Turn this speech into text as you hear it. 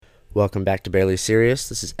Welcome back to Barely Serious.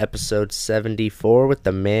 This is episode 74 with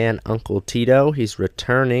the man, Uncle Tito. He's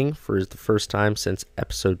returning for the first time since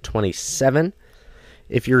episode 27.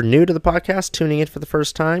 If you're new to the podcast, tuning in for the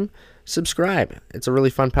first time, subscribe. It's a really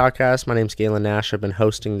fun podcast. My name's Galen Nash. I've been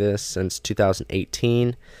hosting this since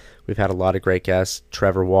 2018. We've had a lot of great guests.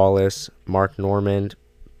 Trevor Wallace, Mark Normand,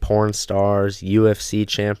 porn stars, UFC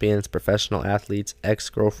champions, professional athletes,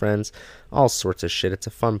 ex-girlfriends, all sorts of shit. It's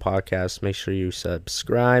a fun podcast. Make sure you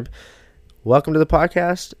subscribe. Welcome to the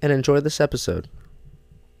podcast and enjoy this episode.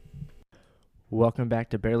 Welcome back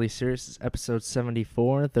to Barely Serious. This is episode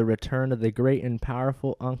 74, the return of the great and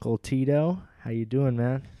powerful Uncle Tito. How you doing,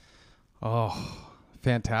 man? Oh,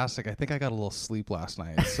 fantastic. I think I got a little sleep last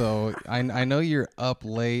night. So I know you're up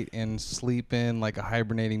late and sleeping like a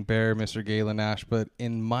hibernating bear, Mr. Galen Nash, but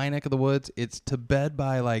in my neck of the woods, it's to bed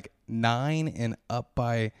by like 9 and up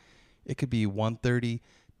by, it could be 1:30,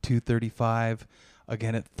 2:35,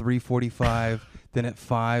 again at 3:45, then at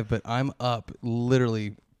 5, but I'm up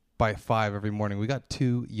literally by 5 every morning. We got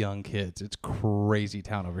 2 young kids. It's crazy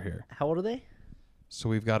town over here. How old are they? So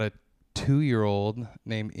we've got a 2-year-old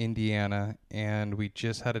named Indiana, and we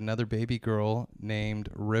just had another baby girl named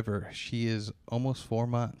River. She is almost 4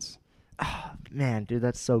 months. Oh, man, dude,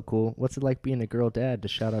 that's so cool. What's it like being a girl dad? To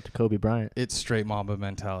shout out to Kobe Bryant. It's straight Mamba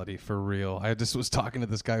mentality for real. I just was talking to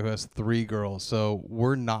this guy who has 3 girls, so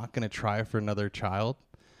we're not going to try for another child.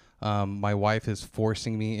 My wife is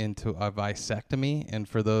forcing me into a vasectomy, and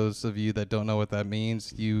for those of you that don't know what that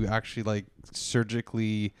means, you actually like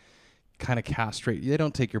surgically kind of castrate. They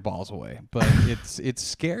don't take your balls away, but it's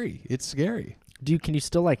scary. It's scary. Can you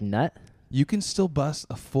still like nut? You can still bust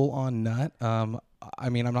a full-on nut. I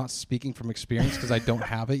mean, I'm not speaking from experience because I don't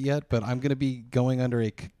have it yet, but I'm going to be going under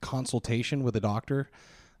a consultation with a doctor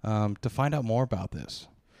to find out more about this.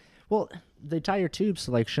 Well, they tie your tubes,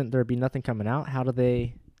 so like, shouldn't there be nothing coming out? How do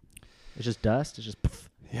they? It's just dust. It's just. Poof.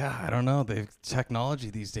 Yeah, I don't know. They've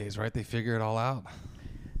technology these days, right? They figure it all out.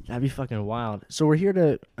 That'd be fucking wild. So we're here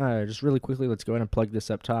to just really quickly. Let's go ahead and plug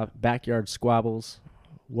this up top. Backyard Squabbles.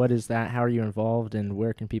 What is that? How are you involved, and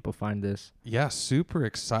where can people find this? Yeah, super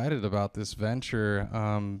excited about this venture.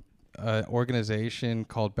 An organization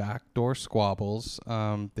called Backdoor Squabbles.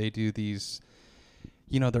 They do these,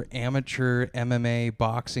 they're amateur MMA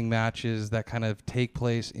boxing matches that kind of take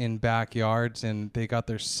place in backyards, and they got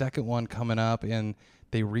their second one coming up, and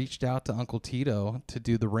they reached out to Uncle Tito to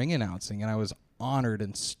do the ring announcing, and I was honored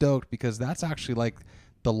and stoked because that's actually like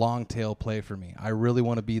the long tail play for me. I really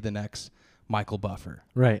want to be the next Michael Buffer.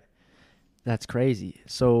 Right. That's crazy.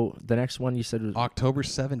 So the next one you said was October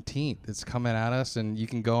 17th. It's coming at us, and you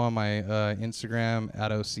can go on my Instagram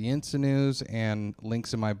at OCInsanews and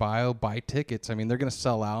links in my bio. Buy tickets. I mean, they're going to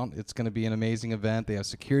sell out. It's going to be an amazing event. They have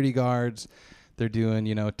security guards. They're doing,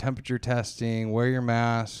 temperature testing, wear your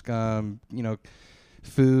mask,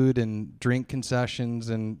 food and drink concessions,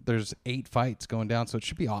 and there's 8 fights going down, so it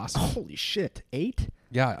should be awesome. Holy shit, 8?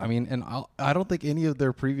 Yeah, I mean, and I don't think any of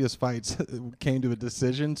their previous fights came to a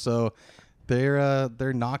decision, so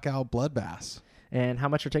they're knockout bloodbaths. And how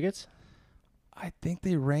much are tickets? I think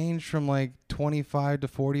they range from like 25 to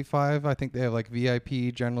 45. I think they have like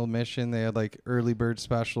VIP, general admission. They had like early bird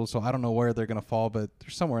specials. So I don't know where they're going to fall, but they're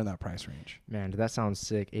somewhere in that price range. Man, that sounds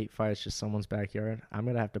sick. 8 fights, just someone's backyard. I'm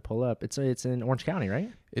going to have to pull up. It's in Orange County, right?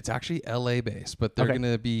 It's actually LA based, but they're going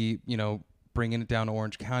to be, bringing it down to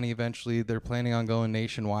Orange County eventually. They're planning on going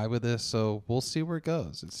nationwide with this. So we'll see where it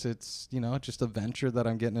goes. It's just a venture that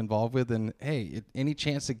I'm getting involved with. And hey, any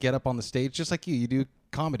chance to get up on the stage, just like you do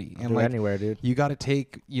comedy, and like anywhere, dude. You got to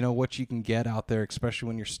take what you can get out there, especially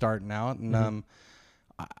when you're starting out. And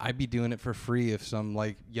I'd be doing it for free if some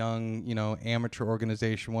like young amateur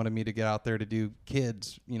organization wanted me to get out there to do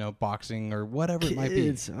kids boxing or whatever it might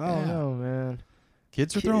be. Oh no, man.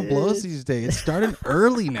 Kids are throwing blows these days. It's starting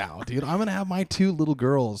early now, dude. I'm gonna have my 2 little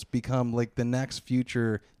girls become like the next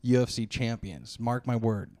future UFC champions. Mark my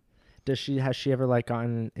word. Has she ever like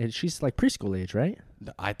gotten? She's like preschool age, right?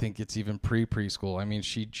 I think it's even preschool. I mean,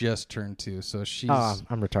 she just turned 2, so she's. Oh,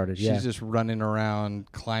 I'm retarded. Yeah. She's just running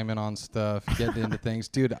around, climbing on stuff, getting into things,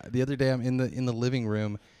 dude. The other day, I'm in the living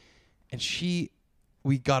room, and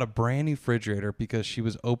we got a brand new refrigerator because she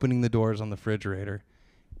was opening the doors on the refrigerator,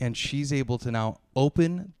 and she's able to now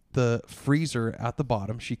open the freezer at the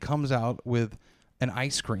bottom. She comes out with an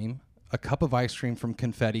ice cream. A cup of ice cream from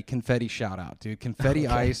Confetti. Confetti shout out, dude. Confetti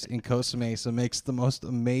Ice in Costa Mesa makes the most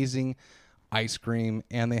amazing ice cream,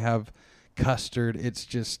 and they have custard. It's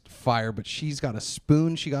just fire. But she's got a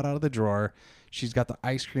spoon she got out of the drawer. She's got the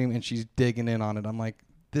ice cream, and she's digging in on it. I'm like,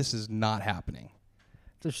 this is not happening.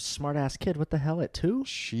 This smart ass kid. What the hell at 2?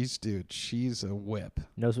 She's a whip.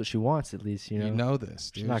 Knows what she wants at least. You know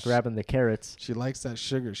this, dude. She's not grabbing the carrots. She likes that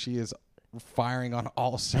sugar. She is firing on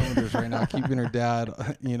all cylinders right now, keeping her dad,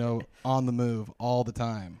 on the move all the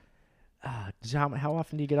time. How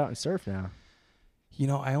often do you get out and surf now?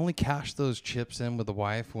 I only cash those chips in with the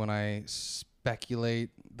wife when I speculate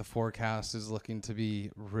the forecast is looking to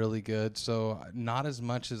be really good. So not as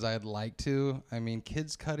much as I'd like to. I mean,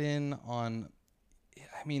 kids cut in on,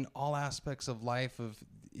 all aspects of life.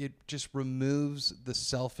 It just removes the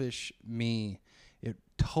selfish me. It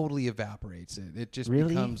totally evaporates it. It just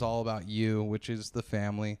becomes all about you, which is the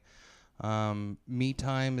family. Me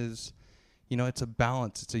time is, it's a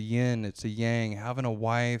balance. It's a yin. It's a yang. Having a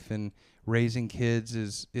wife and raising kids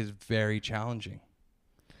is very challenging.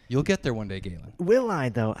 You'll get there one day, Galen. Will I,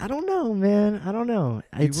 though? I don't know, man. I don't know.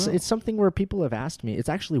 It's something where people have asked me. It's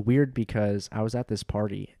actually weird because I was at this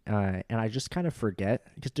party, and I just kind of forget.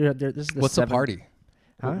 Because this is the What's a party?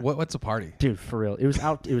 Huh? What's a party? Dude, for real. It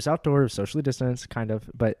was outdoor, socially distanced, kind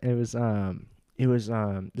of. But it was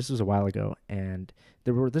this was a while ago, and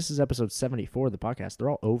this is episode 74 of the podcast. They're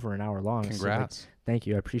all over an hour long. Congrats. So, thank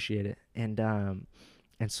you. I appreciate it. And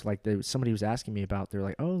so somebody was asking me about, they're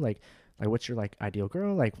like, oh, like what's your ideal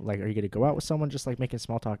girl? Like are you gonna go out with someone, just making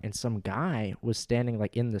small talk? And some guy was standing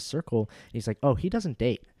in the circle, and he's like, oh, he doesn't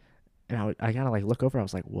date. And I kind of look over. I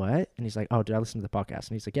was like, what? And he's like, oh, did I listen to the podcast?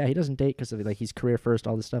 And he's like, yeah, he doesn't date because of he's career first,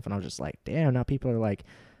 all this stuff. And I was just like, damn, now people are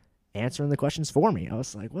answering the questions for me. I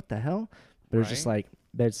was like, what the hell? But it's just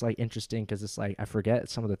that's interesting because it's I forget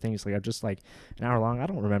some of the things. I'm just an hour long. I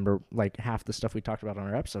don't remember half the stuff we talked about on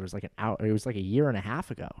our episode. It was an hour. It was a year and a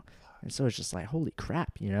half ago. And so it's just holy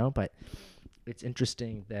crap, But it's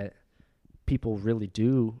interesting that people really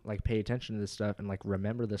do pay attention to this stuff and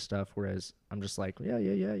remember this stuff, whereas I'm just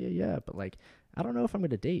yeah, but I don't know if I'm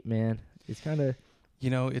gonna date, man. It's kind of,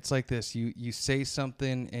 it's like this. You say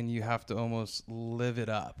something and you have to almost live it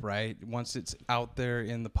up, right? Once it's out there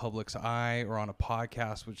in the public's eye or on a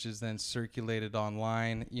podcast, which is then circulated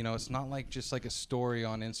online, it's not just a story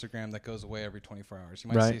on Instagram that goes away every 24 hours.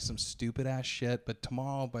 You might say some stupid ass shit, but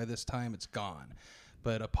tomorrow by this time it's gone.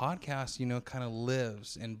 But a podcast, kind of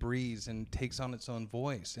lives and breathes and takes on its own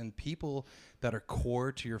voice. And people that are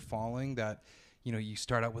core to your following, that, you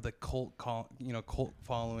start out with a cult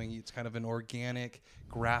following. It's kind of an organic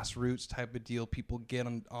grassroots type of deal. People get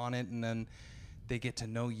on it, and then they get to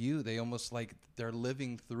know you. They almost they're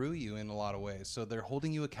living through you in a lot of ways. So they're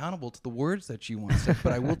holding you accountable to the words that you want to say.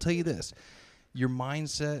 But I will tell you this, your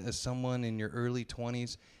mindset as someone in your early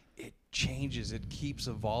 20s, it changes. It keeps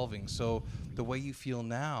evolving. So the way you feel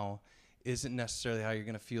now isn't necessarily how you're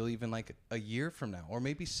going to feel even a year from now, or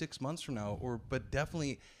maybe 6 months from now, but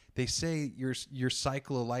definitely they say your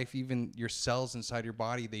cycle of life, even your cells inside your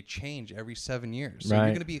body, they change every 7 years. So you're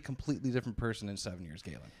going to be a completely different person in 7 years,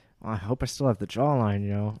 Galen. Well, I hope I still have the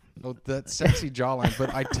jawline, Oh, that sexy jawline.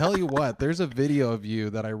 But I tell you what, there's a video of you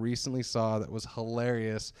that I recently saw that was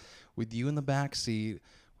hilarious, with you in the back seat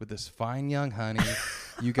with this fine young honey.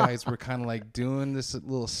 You guys were kind of doing this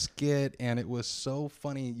little skit, and it was so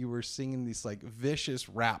funny. You were singing these vicious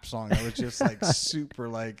rap song that was just super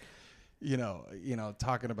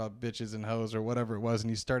talking about bitches and hoes or whatever it was, and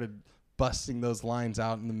you started busting those lines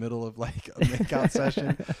out in the middle of a makeout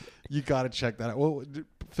session. You got to check that out. Well,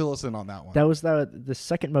 fill us in on that one. That was the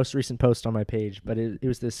second most recent post on my page, but it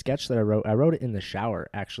was this sketch that I wrote. I wrote it in the shower,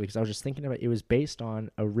 actually, because I was just thinking about it. It was based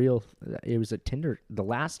on it was a Tinder. The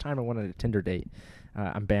last time I went on a Tinder date,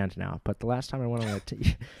 I'm banned now, but the last time I went on a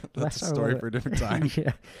that's a story for a different time.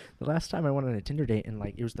 Yeah, the last time I went on a Tinder date, and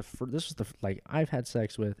it was this was the I've had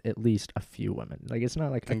sex with at least a few women. It's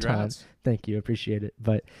not a ton. Thank you, appreciate it.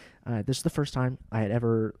 But this is the first time I had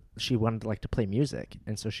ever. She wanted to play music,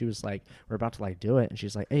 and so she was we're about to do it, and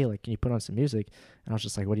she's like, hey, can you put on some music? And I was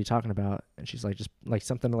just what are you talking about? And she's just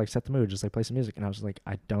something to set the mood, just play some music. And I was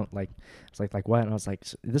I don't I was like what? And I was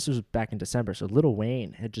so this was back in December, so Lil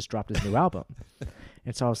Wayne had just dropped his new album.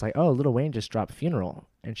 And so I was oh, Lil Wayne just dropped Funeral.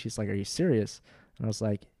 And she's are you serious? And I was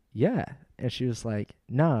yeah. And she was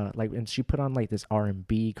nah, and she put on this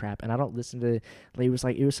R&B crap, and I don't listen to it was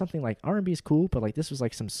something R&B is cool, but this was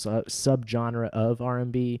some subgenre of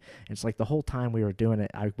R&B. And it's the whole time we were doing it,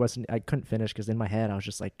 I couldn't finish, because in my head I was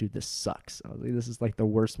just dude, this sucks. I was this is the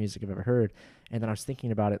worst music I've ever heard. And then I was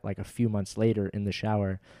thinking about it a few months later in the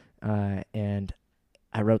shower, and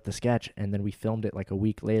I wrote the sketch, and then we filmed it a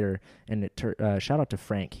week later, and shout out to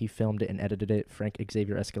Frank. He filmed it and edited it, Frank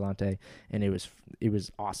Xavier Escalante, and it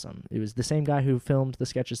was awesome. It was the same guy who filmed the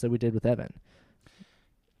sketches that we did with Evan.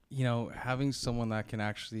 Having someone that can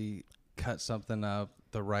actually cut something up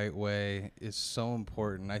the right way is so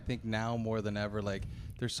important. I think now more than ever, like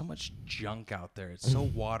there's so much junk out there. It's so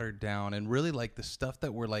watered down, and really like the stuff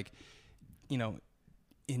that we're like, you know,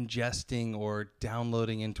 ingesting or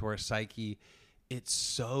downloading into our psyche, it's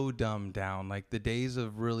so dumbed down. Like the days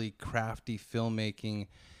of really crafty filmmaking,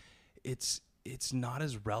 it's not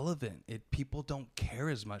as relevant. People don't care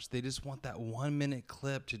as much. They just want that 1 minute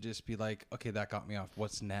clip to just be like, okay, that got me off.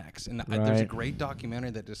 What's next? And there's a great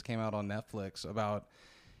documentary that just came out on Netflix about,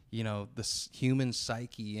 you know, the human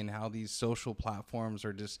psyche and how these social platforms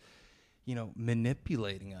are just, you know,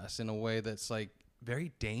 manipulating us in a way that's like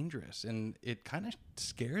very dangerous. And it kind of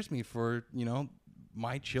scares me for, you know,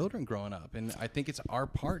 my children growing up. And I think it's our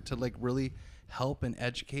part to like really help and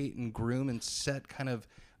educate and groom and set kind of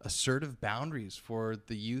assertive boundaries for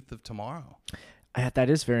the youth of tomorrow. That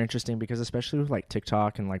is very interesting, because especially with like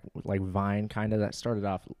TikTok and like Vine, kind of that started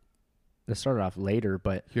off later,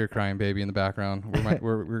 but Hear a crying baby in the background.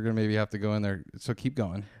 We're gonna maybe have to go in there, so keep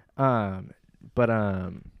going.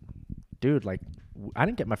 Dude, like I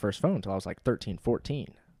didn't get my first phone until I was like 13,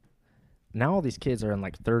 14. Now all these kids are in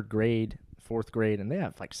like 3rd grade, 4th grade, and they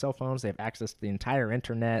have like cell phones. They have access to the entire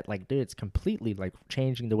internet. Like, dude, it's completely like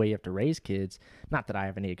changing the way you have to raise kids. Not that I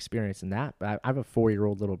have any experience in that, but I have a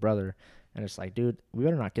 4-year-old little brother, and it's like, dude, we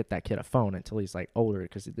better not get that kid a phone until he's like older,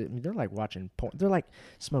 because they're like watching porn. They're like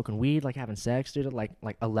smoking weed, like having sex, dude, at like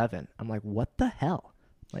 11. I'm like, what the hell?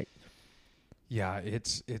 Like, yeah,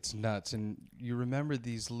 it's nuts. And you remember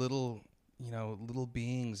these little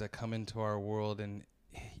beings that come into our world, and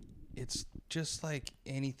it's just like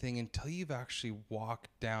anything. Until you've actually walked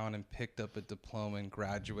down and picked up a diploma and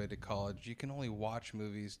graduated college, you can only watch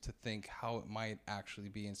movies to think how it might actually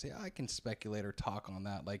be and say, I can speculate or talk on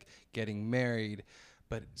that, like getting married.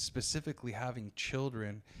 But specifically having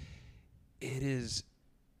children, it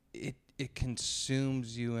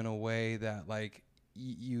consumes you in a way that like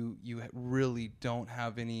you really don't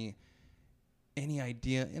have any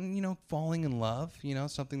idea. And, you know, falling in love, you know,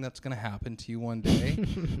 something that's going to happen to you one day.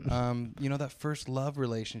 You know, that first love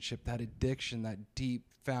relationship, that addiction, that deep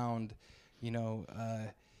found,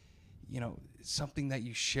 something that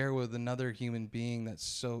you share with another human being that's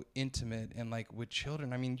so intimate. And like with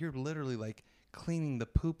children, I mean, you're literally like cleaning the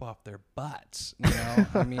poop off their butts, you know.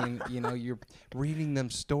 I mean, you know, you're reading them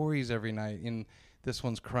stories every night, and this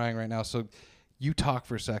one's crying right now. So you talk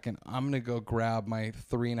for a second. I'm going to go grab my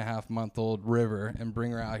 3.5-month-old River and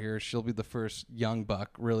bring her out here. She'll be the first young buck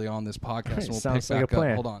really on this podcast. And we'll Sounds pick like back a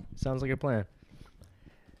plan. up. Hold on. Sounds like a plan.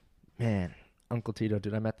 Man, Uncle Tito,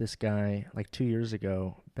 dude, I met this guy like 2 years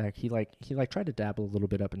ago. He tried to dabble a little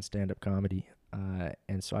bit up in stand-up comedy.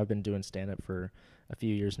 And so I've been doing stand-up for a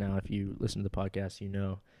few years now. If you listen to the podcast, you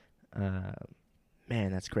know.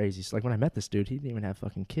 Man, that's crazy. So like when I met this dude, he didn't even have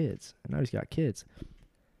fucking kids. And now he's got kids.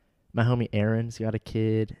 My homie Aaron's got a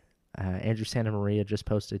kid. Andrew Santa Maria just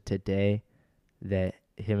posted today that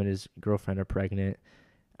him and his girlfriend are pregnant.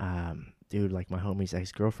 Dude, like my homie's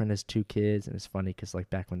ex-girlfriend has 2 kids, and it's funny because like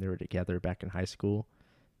back when they were together, back in high school,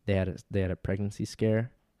 they had a pregnancy scare,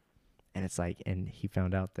 and it's like, and he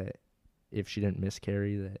found out that if she didn't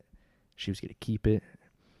miscarry, that she was gonna keep it.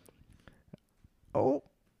 Oh,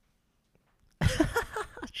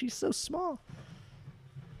 she's so small.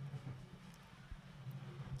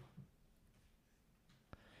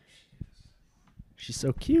 She's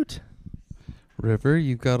so cute. River,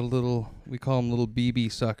 you've got a little, we call them little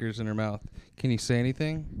BB suckers in her mouth. Can you say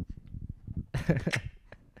anything?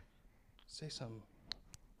 Say something.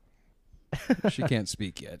 She can't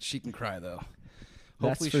speak yet. She can cry, though.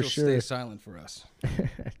 Hopefully she'll stay silent for us.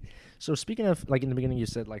 So speaking of, like in the beginning you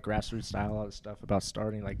said like grassroots style, all this stuff about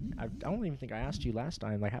starting, like I don't even think I asked you last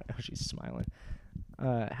time, like how she's smiling.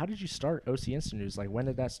 How did you start OC Instant News? Like when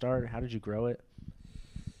did that start? How did you grow it?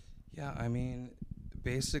 Yeah, I mean,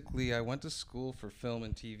 basically, I went to school for film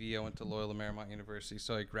and TV. I went to Loyola Marymount University,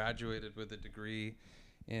 so I graduated with a degree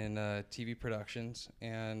in TV productions.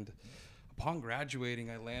 And upon graduating,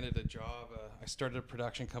 I landed a job. I started a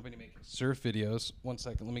production company making surf videos. 1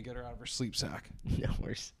 second, let me get her out of her sleep sack. No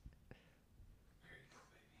worries. There you go,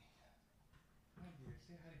 baby. Hi, dear.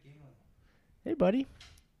 Say hi to Galen. Hey, buddy.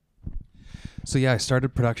 So yeah, I started a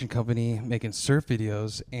production company making surf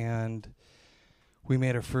videos, and we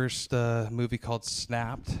made our first movie called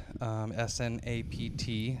Snapped,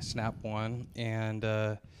 SNAPT, Snap 1, and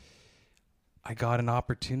I got an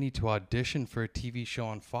opportunity to audition for a TV show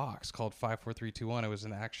on Fox called 54321. It was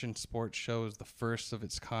an action sports show. It was the first of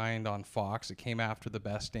its kind on Fox. It came after the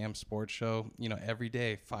Best Damn Sports Show, you know, every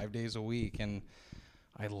day, 5 days a week, and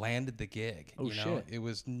I landed the gig. Oh, you know, shit. it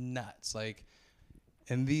was nuts. Like,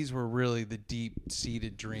 And these were really the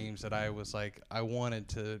deep-seated dreams that I was like, I wanted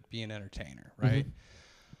to be an entertainer, right?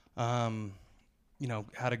 You know,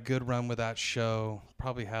 had a good run with that show.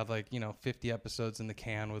 Probably had like, 50 episodes in the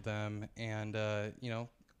can with them. And,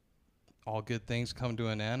 all good things come to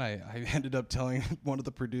an end. I ended up telling one of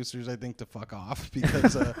the producers, I think, to fuck off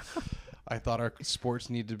because I thought our sports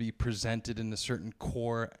needed to be presented in a certain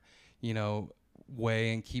core,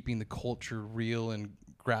 way, and keeping the culture real and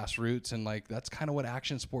grassroots. And like, that's kind of what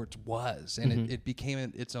action sports was. And it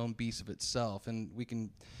became its own beast of itself. And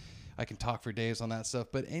I can talk for days on that stuff.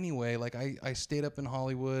 But anyway, like I stayed up in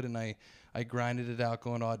Hollywood and I grinded it out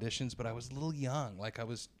going to auditions, but I was a little young. Like I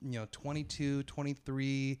was, 22,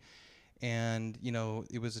 23. And,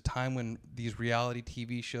 it was a time when these reality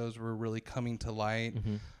TV shows were really coming to light.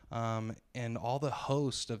 And all the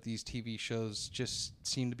hosts of these TV shows just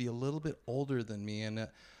seemed to be a little bit older than me. And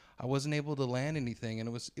I wasn't able to land anything.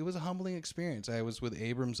 And it was a humbling experience. I was with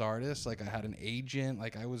Abrams Artists. Like I had an agent.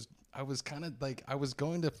 Like I was kind of like, I was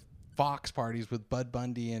going to Fox parties with Bud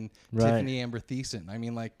Bundy and Tiffany Amber Thiessen. I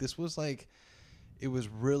mean, like this was like, it was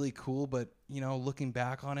really cool. But, looking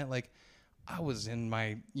back on it, like, I was in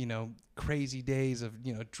my, crazy days of,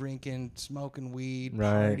 drinking, smoking weed,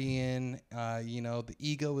 partying. The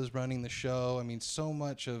ego was running the show. I mean, so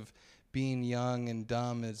much of being young and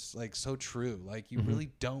dumb is like so true. Like you really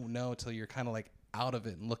don't know till you're kind of like out of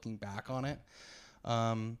it and looking back on it.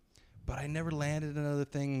 But I never landed another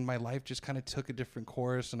thing. My life just kind of took a different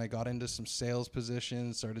course, and I got into some sales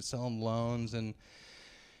positions, started selling loans, and,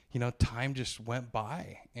 time just went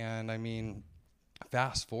by. And I mean,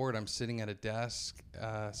 fast forward, I'm sitting at a desk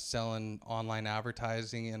selling online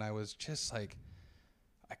advertising, and I was just like,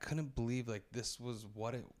 I couldn't believe like this was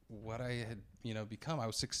what I had become. I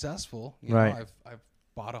was successful, you know. I've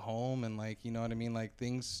bought a home, and like, you know what I mean, like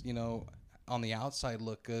things on the outside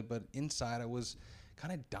look good, but inside I was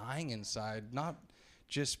kind of dying inside, not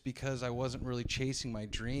just because I wasn't really chasing my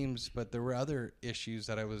dreams, but there were other issues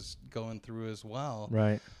that I was going through as well.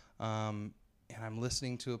 And I'm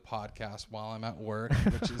listening to a podcast while I'm at work,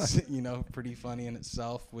 which is, pretty funny in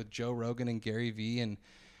itself, with Joe Rogan and Gary Vee. And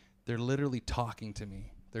they're literally talking to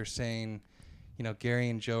me. They're saying, Gary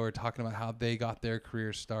and Joe are talking about how they got their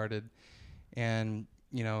career started. And,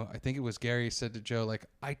 I think it was Gary said to Joe, like,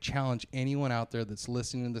 I challenge anyone out there that's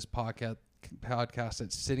listening to this podcast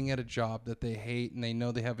that's sitting at a job that they hate and they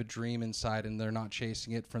know they have a dream inside and they're not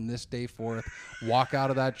chasing it, from this day forth, walk out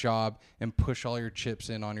of that job and push all your chips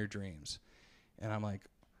in on your dreams. And I'm like,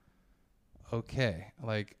 okay,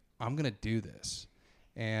 like I'm going to do this.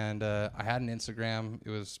 And I had an Instagram. It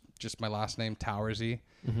was just my last name, Towersy.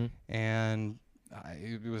 And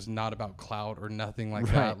it was not about clout or nothing like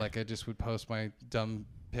that. Like I just would post my dumb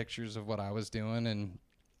pictures of what I was doing and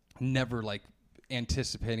never like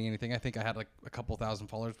anticipating anything. I think I had like a couple thousand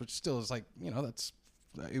followers, which still is like,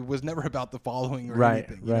 it was never about the following or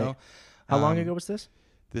anything. You know? How long ago was this?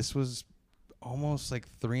 This was almost like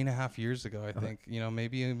 3.5 years ago, I think,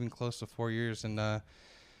 maybe even close to 4 years. And I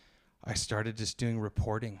started just doing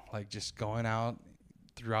reporting, like just going out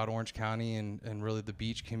throughout Orange County and really the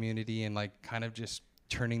beach community, and like kind of just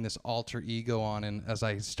turning this alter ego on. And as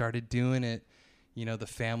I started doing it, the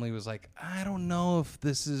family was like, I don't know if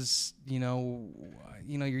this is,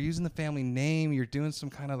 you're using the family name, you're doing some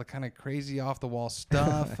kind of crazy off the wall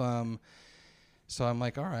stuff. So I'm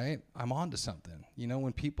like, all right, I'm on to something.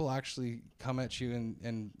 When people actually come at you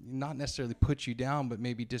and not necessarily put you down, but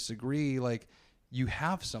maybe disagree, like you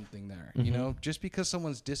have something there, just because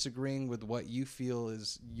someone's disagreeing with what you feel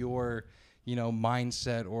is your,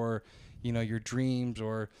 mindset or, your dreams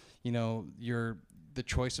or, the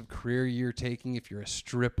choice of career you're taking, if you're a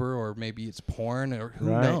stripper or maybe it's porn or who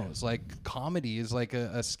knows, like comedy is like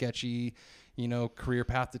a sketchy, career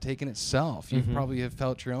path to take in itself. You probably have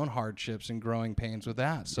felt your own hardships and growing pains with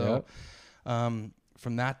that. So,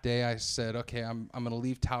 from that day I said, okay, I'm going to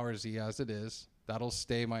leave Towersy as it is. That'll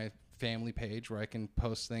stay my family page where I can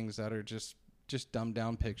post things that are just dumbed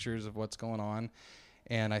down pictures of what's going on.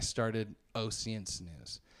 And I started Oceans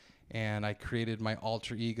News. And I created my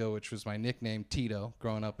alter ego, which was my nickname, Tito,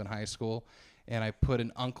 growing up in high school. And I put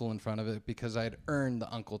an uncle in front of it because I'd earned the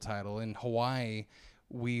uncle title. In Hawaii,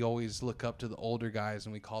 we always look up to the older guys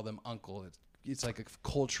and we call them uncle. It's like a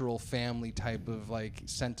cultural family type of like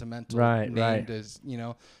sentimental named as,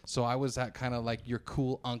 so I was that kind of like your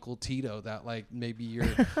cool Uncle Tito, that like maybe your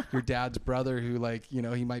dad's brother who like,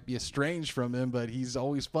 he might be estranged from him, but he's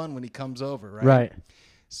always fun when he comes over. Right.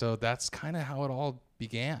 So that's kind of how it all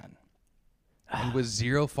began. And with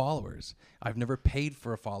 0 followers. I've never paid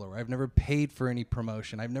for a follower. I've never paid for any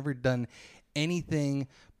promotion. I've never done anything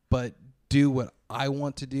but do what I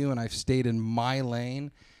want to do, and I've stayed in my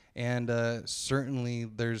lane. And certainly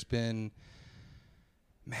there's been,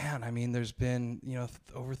 there's been,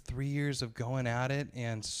 over 3 years of going at it,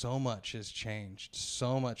 and so much has changed.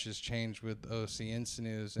 So much has changed with OC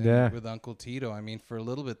Insinews and with Uncle Tito. I mean, for a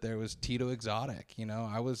little bit there was Tito Exotic.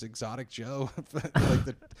 I was Exotic Joe, like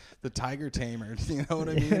the tiger tamer. You know what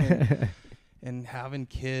I mean? And having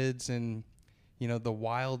kids, and the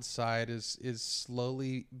wild side is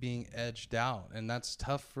slowly being edged out, and that's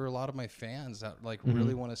tough for a lot of my fans that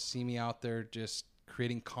really want to see me out there just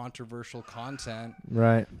creating controversial content.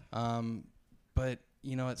 Right. But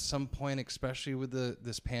at some point, especially with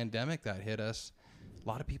this pandemic that hit us, a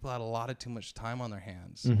lot of people had a lot of too much time on their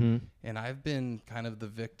hands. And I've been kind of the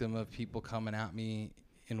victim of people coming at me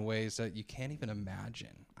in ways that you can't even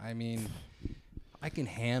imagine. I mean, I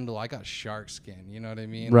got shark skin, you know what I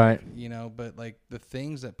mean? Right. But the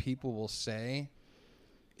things that people will say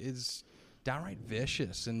is downright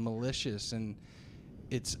vicious and malicious, and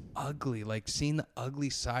it's ugly. Like seeing the ugly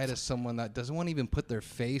side of someone that doesn't want to even put their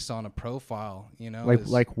face on a profile,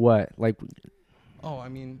 Like what? Like, oh, I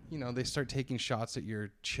mean, they start taking shots at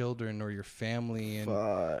your children or your family,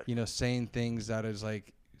 and, saying things that is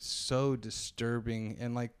so disturbing,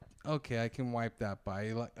 and okay, I can wipe that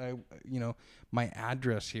by. My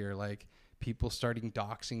address here, people starting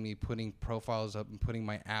doxing me, putting profiles up and putting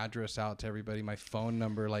my address out to everybody, my phone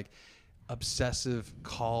number, obsessive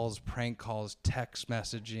calls, prank calls, text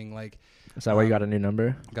messaging. Is that why you got a new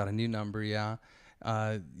number? Got a new number, yeah.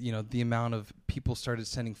 The amount of people started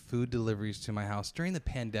sending food deliveries to my house during the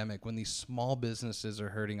pandemic when these small businesses are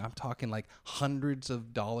hurting. I'm talking hundreds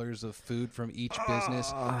of dollars of food from each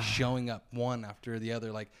business showing up one after the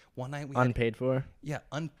other. One night we unpaid for? Yeah,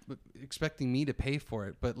 expecting me to pay for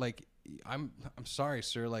it. But I'm sorry,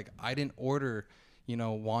 sir. I didn't order,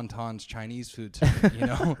 wontons Chinese food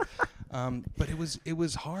tonight, but it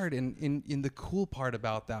was hard. And in the cool part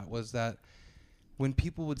about that was that when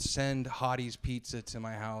people would send Hottie's Pizza to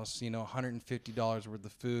my house, $150 worth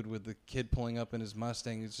of food with the kid pulling up in his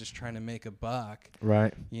Mustang who's just trying to make a buck.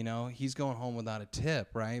 Right. He's going home without a tip,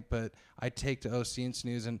 right? But I take to OC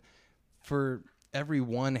Insinews, and for every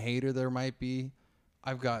one hater there might be,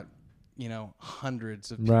 I've got,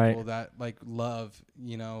 hundreds of people that love,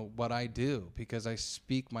 what I do, because I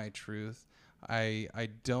speak my truth. I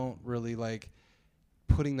don't really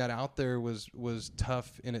putting that out there was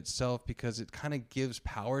tough in itself, because it kind of gives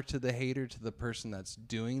power to the hater, to the person that's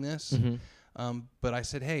doing this. But I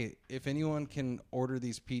said, hey, if anyone can order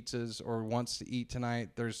these pizzas or wants to eat tonight,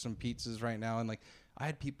 there's some pizzas right now. And I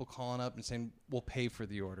had people calling up and saying, we'll pay for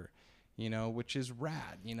the order, which is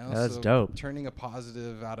rad, That's so dope. Turning a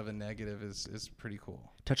positive out of a negative is pretty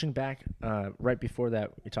cool. Touching back, right before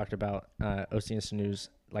that, we talked about OC Insinews.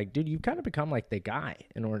 Dude, you've kind of become the guy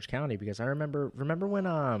in Orange County, because I remember when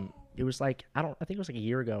it was I think it was a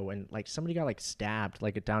year ago when somebody got stabbed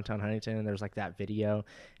at downtown Huntington, and there was that video,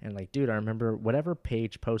 and dude, I remember whatever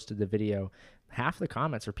page posted the video, half the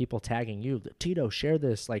comments are people tagging you, Tito, share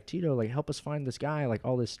this, Tito, help us find this guy,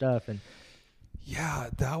 all this stuff. And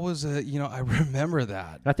yeah, that was I remember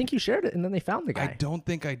that. I think you shared it, and then they found the guy. I don't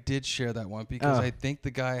think I did share that one, because I think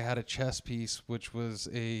the guy had a chess piece, which was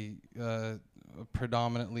a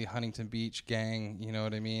predominantly Huntington Beach gang, you know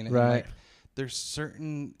what I mean? Right. And there's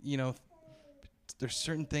certain, there's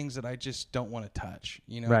certain things that I just don't want to touch,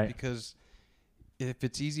 right. Because if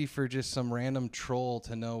it's easy for just some random troll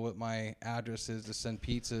to know what my address is to send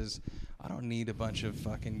pizzas, I don't need a bunch of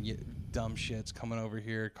fucking dumb shits coming over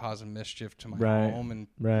here causing mischief to my home. And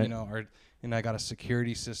and I got a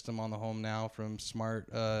security system on the home now from Smart,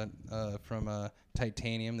 from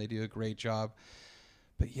Titanium. They do a great job.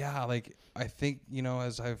 But yeah, I think,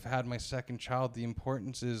 as I've had my second child, the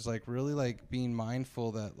importance is really being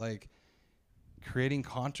mindful that creating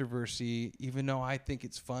controversy, even though I think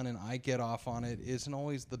it's fun and I get off on it, isn't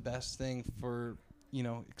always the best thing for,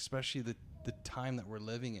 especially the time that we're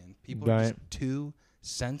living in. People are just too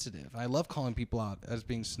sensitive. I love calling people out as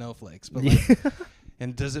being snowflakes, but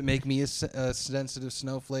and does it make me a sensitive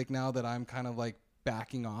snowflake now that I'm kind of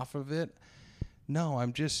backing off of it? No,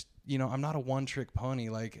 I'm just, I'm not a one-trick pony.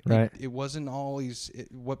 It wasn't always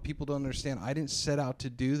what people don't understand. I didn't set out to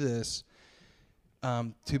do this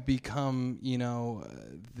to become,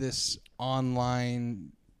 this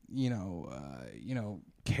online,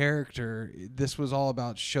 character. This was all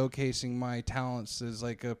about showcasing my talents as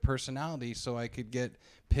a personality, so I could get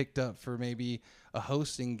picked up for maybe a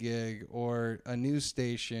hosting gig or a news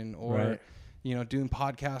station, or doing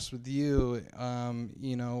podcasts with you,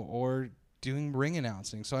 or doing ring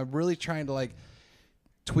announcing. So I'm really trying to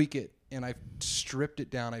tweak it and I've stripped it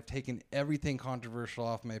down. I've taken everything controversial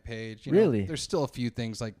off my page. Really? There's still a few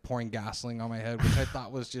things like pouring gasoline on my head, which I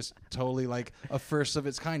thought was just totally like a first of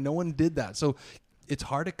its kind. No one did that. So it's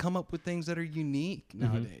hard to come up with things that are unique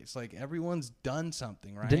nowadays. Like everyone's done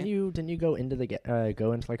something, right? Didn't you go into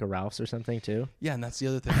go into like a Ralph's or something too? Yeah, and that's the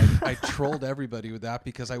other thing. I trolled everybody with that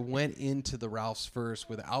because I went into the Ralph's first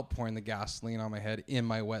without pouring the gasoline on my head in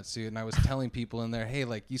my wetsuit, and I was telling people in there, "Hey,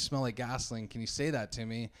 like you smell like gasoline. Can you say that to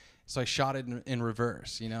me?" So I shot it in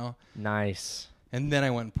reverse, Nice. And then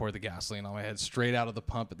I went and poured the gasoline on my head straight out of the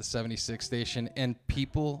pump at the 76 station, and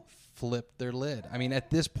people flipped their lid. I mean, at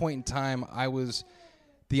this point in time, I was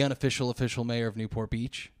the unofficial official mayor of Newport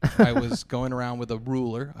Beach. I was going around with a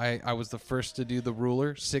ruler. I was the first to do the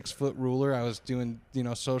ruler, 6-foot ruler. I was doing,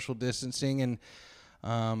 social distancing,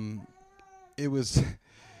 and it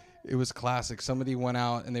was classic. Somebody went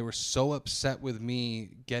out and they were so upset with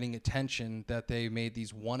me getting attention that they made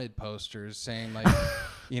these wanted posters saying like,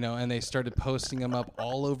 and they started posting them up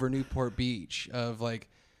all over Newport Beach of like,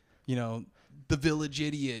 the village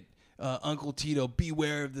idiot, Uncle Tito,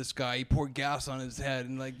 beware of this guy. He poured gas on his head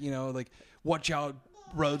and like, watch out,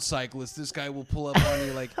 road cyclists. This guy will pull up on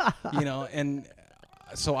you like, and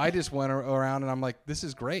so I just went around and I'm like, this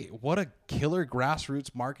is great. What a killer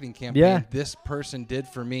grassroots marketing campaign this person did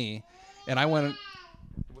for me. And I went,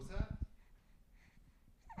 what's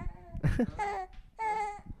that?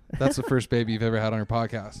 That's the first baby you've ever had on your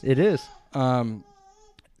podcast. It is.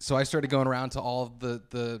 So I started going around to all of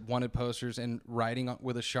the wanted posters and writing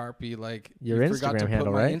with a Sharpie, like, Your you forgot Instagram to handle,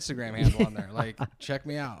 put my right? Instagram handle on there. Like, check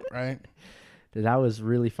me out, right? Dude, that was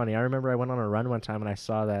really funny. I remember I went on a run one time and I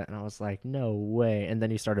saw that and I was like, no way. And then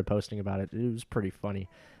you started posting about it. It was pretty funny.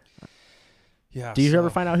 Yeah. Do you ever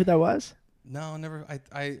find out who that was? No, never.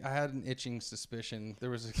 I had an itching suspicion. There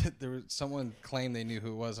was someone claimed they knew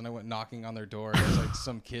who it was, and I went knocking on their door. It was like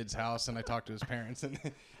some kid's house, and I talked to his parents, and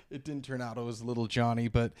it didn't turn out it was little Johnny.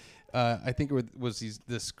 But I think it was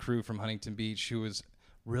this crew from Huntington Beach who was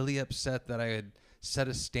really upset that I had set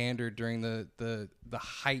a standard during the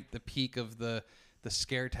height, the peak of the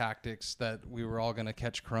scare tactics that we were all going to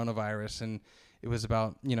catch coronavirus, and it was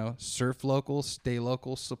about, surf local, stay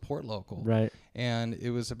local, support local. Right. And it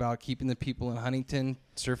was about keeping the people in Huntington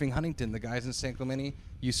surfing Huntington. The guys in San Clemente,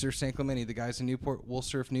 you surf San Clemente. The guys in Newport, we'll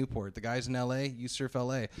surf Newport. The guys in LA, you surf LA.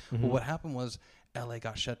 Mm-hmm. Well, what happened was LA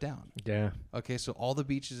got shut down. Yeah. Okay, so all the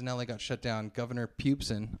beaches in LA got shut down. Governor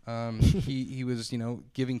Pupson, he was,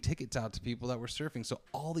 giving tickets out to people that were surfing. So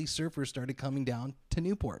all these surfers started coming down to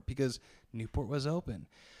Newport because Newport was open.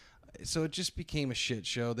 So it just became a shit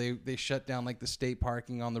show. They shut down like the state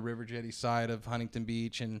parking on the River Jetty side of Huntington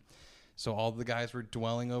Beach, and so all the guys were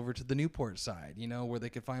dwelling over to the Newport side, where they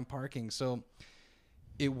could find parking. So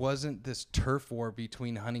it wasn't this turf war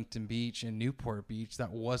between Huntington Beach and Newport Beach.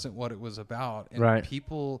 That wasn't what it was about. And right.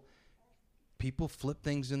 people flip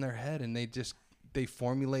things in their head, and they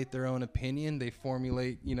formulate their own opinion. They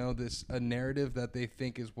formulate, a narrative that they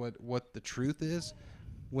think is what the truth is,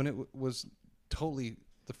 when it was totally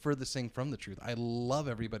the furthest thing from the truth. I love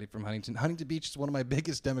everybody from Huntington. Huntington Beach is one of my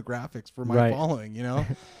biggest demographics for my following,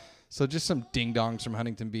 So just some ding-dongs from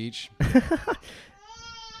Huntington Beach.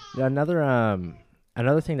 Yeah,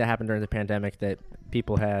 another thing that happened during the pandemic that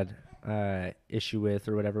people had issue with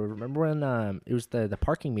or whatever. Remember when it was the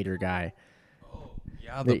parking meter guy? Oh,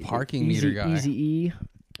 yeah, the parking meter guy.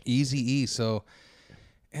 Easy-E. So,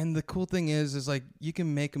 and the cool thing is like you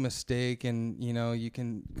can make a mistake and, you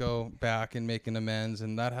can go back and make an amends,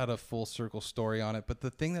 and that had a full circle story on it. But the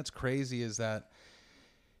thing that's crazy is that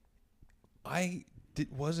I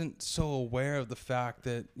wasn't so aware of the fact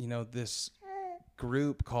that, this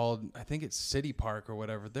group called, I think it's City Park or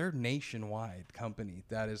whatever, they're a nationwide company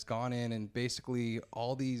that has gone in and basically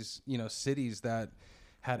all these, cities that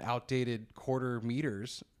had outdated quarter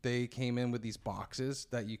meters, they came in with these boxes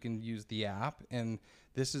that you can use the app, and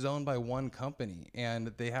this is owned by one company, and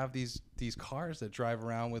they have these cars that drive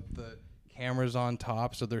around with the cameras on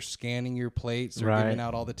top, so they're scanning your plates, they're giving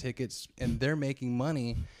out all the tickets, and they're making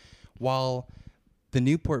money while the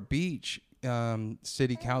Newport Beach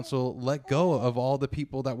City Council let go of all the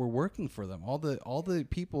people that were working for them. All the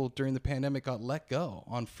people during the pandemic got let go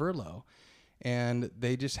on furlough, and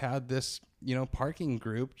they just had this parking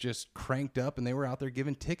group just cranked up, and they were out there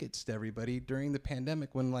giving tickets to everybody during the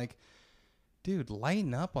pandemic when, like, dude,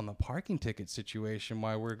 lighten up on the parking ticket situation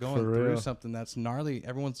while we're going through something that's gnarly.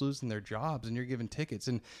 Everyone's losing their jobs and you're giving tickets.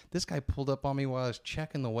 And this guy pulled up on me while I was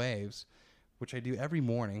checking the waves, which I do every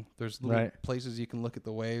morning. There's little places you can look at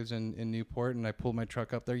the waves in Newport, and I pulled my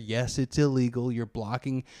truck up there. Yes, it's illegal. You're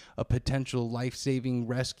blocking a potential life-saving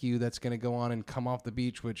rescue that's going to go on and come off the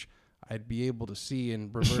beach, which I'd be able to see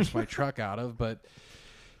and reverse my truck out of. But,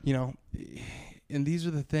 you know, and these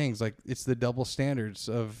are the things, like, it's the double standards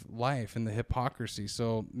of life and the hypocrisy.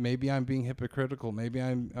 So maybe I'm being hypocritical. Maybe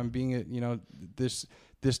I'm being, you know, this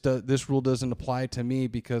rule doesn't apply to me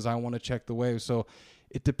because I want to check the waves. So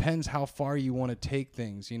it depends how far you want to take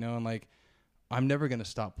things, you know, and like, I'm never going to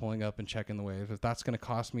stop pulling up and checking the waves. If that's going to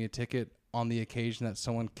cost me a ticket on the occasion that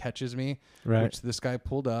someone catches me, Right. which this guy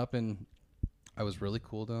pulled up, and I was really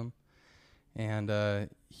cool to him. And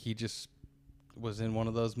he just was in one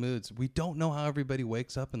of those moods. We don't know how everybody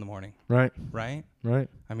wakes up in the morning, Right. right? Right.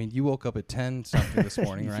 I mean, you woke up at 10 something this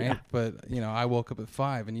morning, right? Yeah. But, you know, I woke up at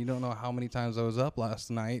 5, and you don't know how many times I was up last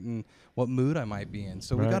night and what mood I might be in.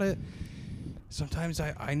 So we Right. got to, sometimes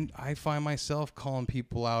I find myself calling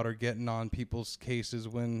people out or getting on people's cases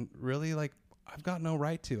when really, like, I've got no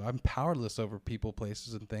right to. I'm powerless over people,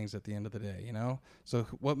 places, and things at the end of the day, you know? So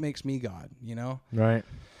what makes me God, you know? Right.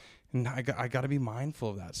 And I got to be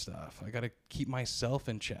mindful of that stuff. I got to keep myself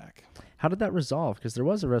in check. How did that resolve? Because there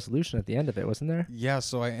was a resolution at the end of it, wasn't there? Yeah,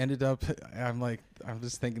 so I ended up, I'm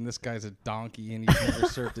just thinking this guy's a donkey and he's never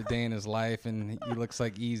surfed a day in his life, and he looks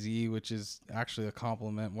like Eazy-E, which is actually a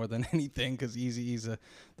compliment more than anything, because Eazy-E's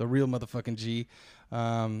the real motherfucking G.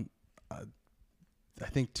 I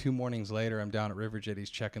think 2 mornings later, I'm down at River Jetties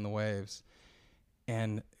checking the waves,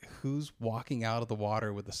 and who's walking out of the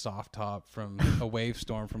water with a soft top from a wave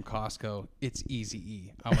storm from Costco? It's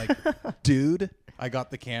Eazy-E. I'm like, dude, I got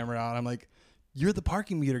the camera out. I'm like, you're the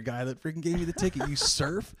parking meter guy that freaking gave me the ticket. You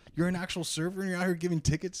surf? You're an actual surfer, and you're out here giving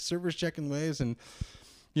tickets, surfers checking waves. And,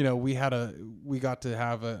 you know, we got to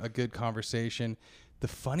have a good conversation. The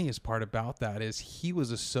funniest part about that is he was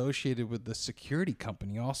associated with the security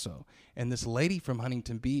company also. And this lady from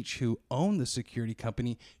Huntington Beach who owned the security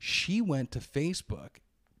company, she went to Facebook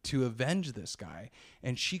to avenge this guy.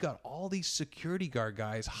 And she got all these security guard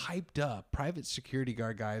guys hyped up, private security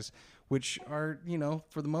guard guys, which are, you know,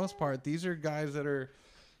 for the most part, these are guys that are,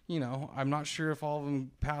 you know, I'm not sure if all of them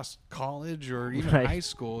passed college or even Right. high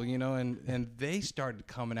school, you know, and they started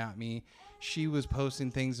coming at me. She was posting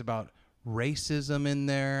things about racism in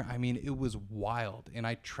there. I mean, it was wild. And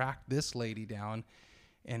I tracked this lady down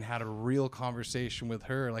and had a real conversation with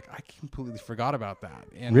her. Like, I completely forgot about that.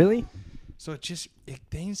 And Really? so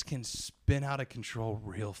things can spin out of control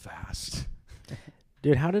real fast.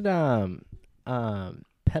 Dude, how did Pedophile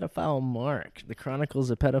Mark, the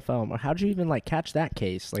Chronicles of Pedophile Mark, how'd you even like catch that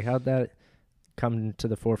case? Like, how'd that come to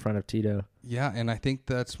the forefront of Tito? Yeah, and I think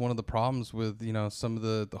that's one of the problems with, you know, some of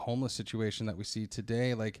the homeless situation that we see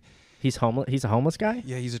today. Like, He's homeless. He's a homeless guy?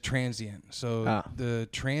 yeah, he's a transient. So Oh. the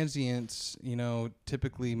transients, you know,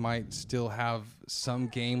 typically might still have some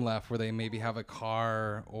game left where they maybe have a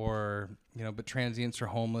car or, you know, but transients are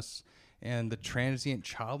homeless. And the transient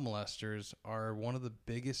child molesters are one of the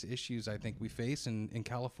biggest issues I think we face in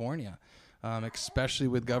California, especially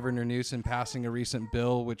with Governor Newsom passing a recent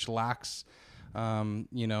bill which lacks,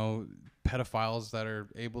 you know, pedophiles that are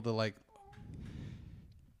able to, like,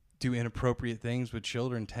 do inappropriate things with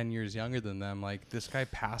children 10 years younger than them. Like, this guy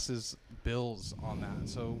passes bills on that.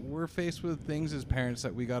 So we're faced with things as parents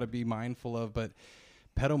that we got to be mindful of. But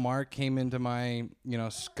Pedo Mark came into my, you know,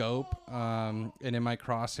 scope and in my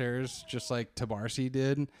crosshairs, just like Tabarsi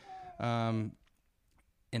did. And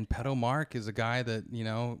Pedo Mark is a guy that, you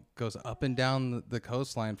know, goes up and down the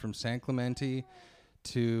coastline from San Clemente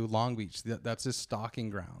to Long Beach. That's his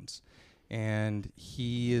stalking grounds. And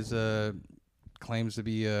he is claims to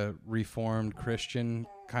be a reformed Christian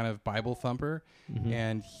kind of Bible thumper. Mm-hmm.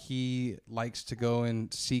 And he likes to go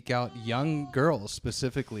and seek out young girls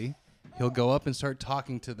specifically. He'll go up and start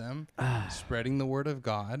talking to them, spreading the word of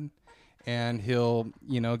God, and he'll,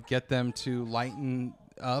 you know, get them to lighten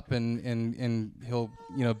up and he'll,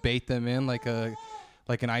 you know, bait them in like an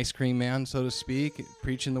ice cream man, so to speak,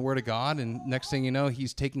 preaching the word of God. And next thing you know,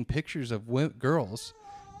 he's taking pictures of girls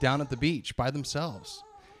down at the beach by themselves.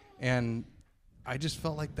 And I just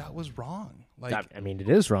felt like that was wrong. Like, I mean, it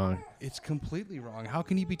is wrong. it's completely wrong. How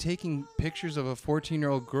can you be taking pictures of a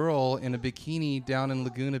 14-year-old girl in a bikini down in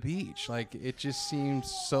Laguna Beach? Like, it just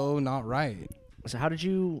seems so not right. So how did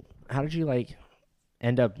you like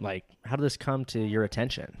end up, like, how did this come to your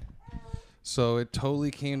attention? So it totally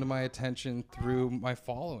came to my attention through my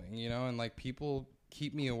following, you know, and like people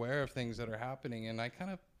keep me aware of things that are happening, and I kind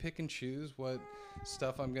of pick and choose what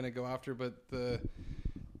stuff I'm going to go after. But the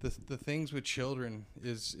things with children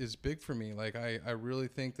is big for me. Like, I really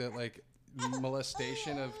think that, like,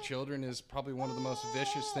 molestation of children is probably one of the most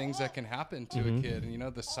vicious things that can happen to a kid. And, you know,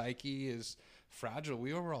 the psyche is fragile.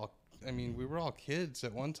 We were all kids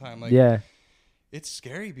at one time. Like, Yeah. it's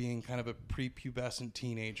scary being kind of a prepubescent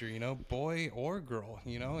teenager, you know, boy or girl,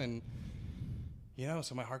 you know, and, you know,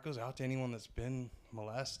 so my heart goes out to anyone that's been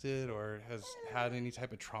molested or has had any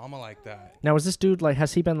type of trauma like that. Now, is this dude, like,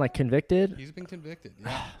 has he been, like, convicted? He's been convicted.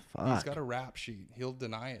 Yeah. He's got a rap sheet. He'll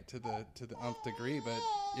deny it to the nth degree, but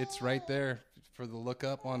it's right there for the look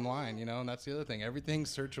up online, you know, and that's the other thing.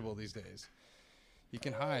 Everything's searchable these days. You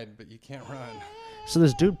can hide, but you can't run. So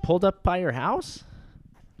this dude pulled up by your house?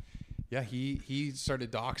 Yeah, he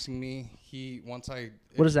started doxing me. What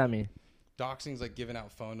does that mean? Doxing's like giving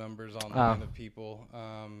out phone numbers online of people.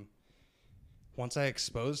 Once I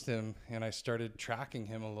exposed him and I started tracking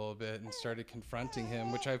him a little bit and started confronting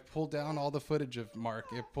him, which I've pulled down all the footage of Mark.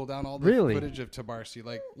 I've pulled down all the footage of Tabarsi.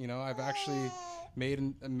 Like, you know, I've actually made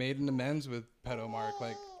an amends with Pedo Mark,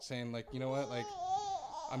 like saying, like, you know what, like,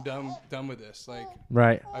 I'm done with this. Like,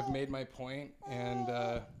 right. I've made my point,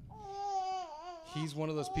 and he's one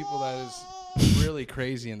of those people that is really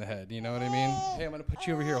crazy in the head. You know what I mean? Hey, I'm gonna put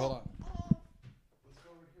you over here. Hold on. Let's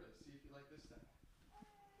go over here. Let's see if you like this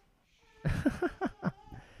thing.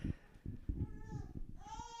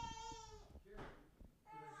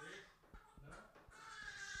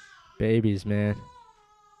 Babies, man. Put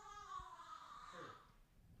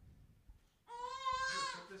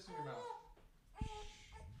this in your mouth.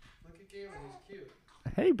 Look at Galen. He's cute.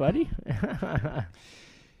 Hey, buddy.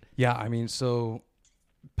 Yeah, I mean, so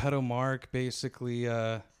Pedo Mark basically,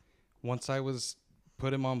 once I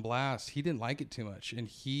put him on blast, he didn't like it too much, and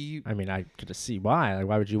I mean, I could see why. Like,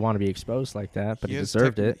 why would you want to be exposed like that? But he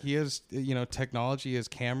deserved it. He has, you know, technology. He has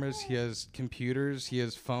cameras. He has computers. He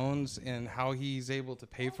has phones. And how he's able to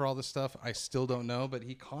pay for all this stuff, I still don't know. But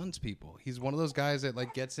he cons people. He's one of those guys that,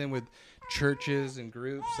 like, gets in with churches and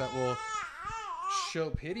groups that will show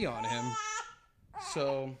pity on him.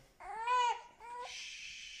 So,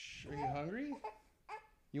 are you hungry?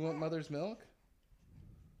 You want mother's milk?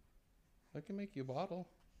 I can make you a bottle.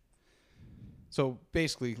 So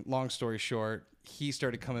basically, long story short, he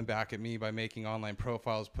started coming back at me by making online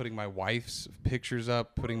profiles, putting my wife's pictures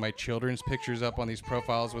up, putting my children's pictures up on these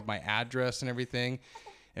profiles with my address and everything.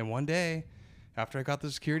 And one day, after I got the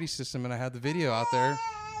security system and I had the video out there,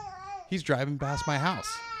 he's driving past my house.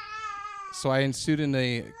 So I ensued in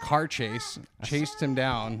a car chase, chased him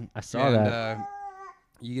down. I saw that.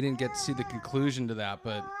 You didn't get to see the conclusion to that,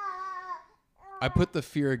 but I put the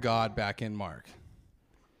fear of God back in Mark.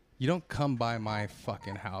 You don't come by my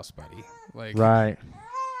fucking house, buddy. Like, right.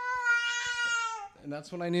 And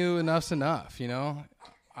that's when I knew enough's enough, you know?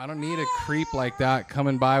 I don't need a creep like that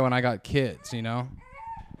coming by when I got kids, you know? Do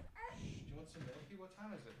you want some milky? What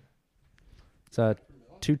time is it? It's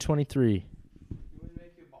 2:23. You want to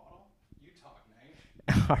make you a bottle? You talk,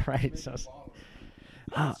 man. All right. So,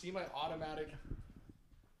 see my automatic...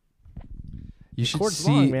 You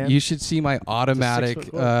should see my automatic.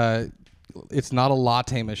 It's not a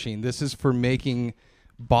latte machine. This is for making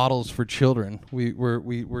bottles for children.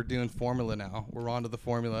 We're doing formula now. We're on to the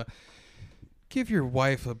formula. Give your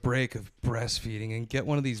wife a break of breastfeeding and get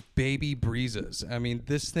one of these baby breezes. I mean,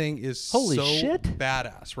 this thing is holy so shit,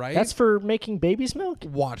 badass, right? That's for making baby's milk?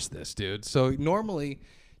 Watch this, dude. So normally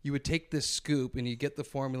you would take this scoop and you get the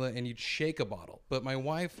formula and you'd shake a bottle. But my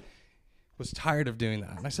wife was tired of doing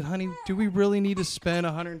that. And I said, honey, do we really need to spend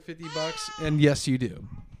 $150? And yes, you do.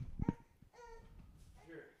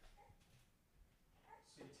 Here.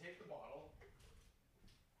 So you take the bottle.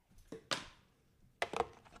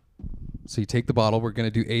 So you take the bottle. We're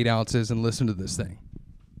going to do 8 ounces and listen to this thing.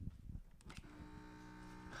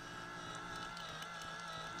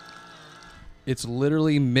 It's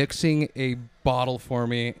literally mixing a bottle for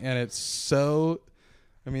me. And it's so...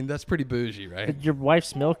 I mean, that's pretty bougie, right? But your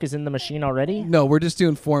wife's milk is in the machine already? No, we're just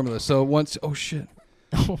doing formula. So once, oh shit.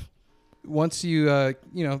 Once you,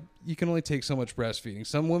 you know, you can only take so much breastfeeding.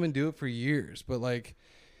 Some women do it for years, but like,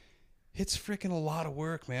 it's freaking a lot of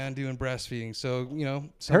work, man, doing breastfeeding. So, you know,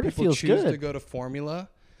 some people choose to go to formula.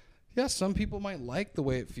 Yeah, some people might like the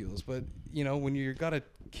way it feels, but you know, when you've got a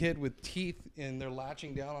kid with teeth and they're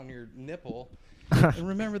latching down on your nipple, and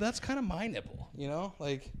remember, that's kind of my nipple, you know,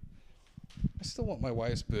 like. I still want my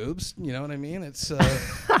wife's boobs. You know what I mean? It's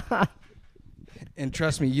and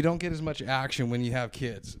trust me, you don't get as much action when you have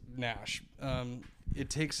kids, Nash. It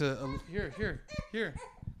takes here.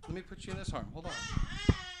 Let me put you in this arm. Hold on.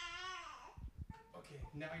 Okay,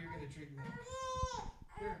 now you're gonna drink milk.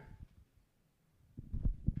 Here.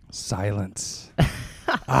 Silence.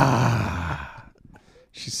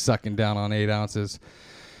 She's sucking down on 8 ounces.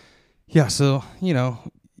 Yeah, so you know.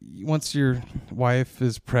 Once your wife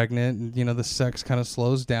is pregnant, you know, the sex kind of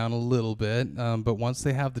slows down a little bit. But once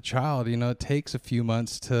they have the child, you know, it takes a few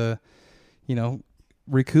months to, you know,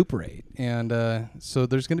 recuperate. And so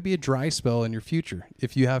there's going to be a dry spell in your future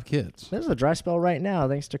if you have kids. There's a dry spell right now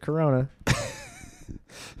thanks to Corona.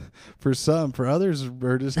 For some, for others,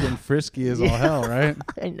 we're just getting frisky as all hell, right?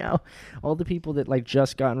 I know. All the people that like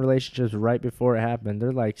just got in relationships right before it happened,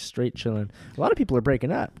 they're like straight chilling. A lot of people are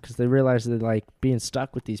breaking up because they realize that like being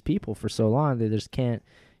stuck with these people for so long, they just can't.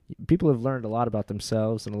 People have learned a lot about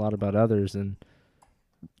themselves and a lot about others, and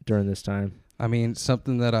during this time. I mean,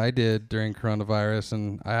 something that I did during coronavirus,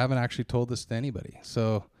 and I haven't actually told this to anybody.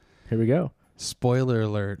 So Here we go. spoiler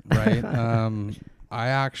alert, right? I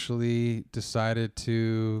actually decided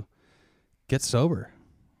to get sober.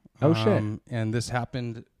 Oh, shit. And this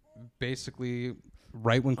happened basically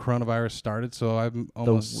right when coronavirus started. So I'm The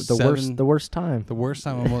almost worst time. The worst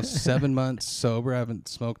time, almost 7 months sober. I haven't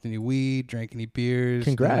smoked any weed, drank any beers,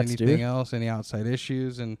 Congrats, done anything dude. else, any outside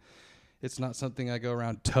issues. And it's not something I go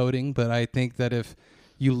around toting, but I think that if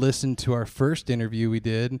you listen to our first interview we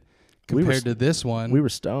did compared to this one, We were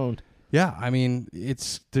stoned. yeah, I mean,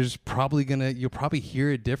 you'll probably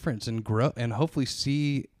hear a difference and grow, and hopefully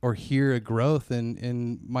see or hear a growth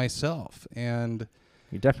in myself. And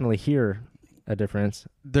You definitely hear a difference.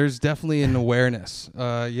 there's definitely an awareness.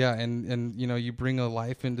 And you bring a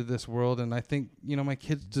life into this world, and I think, my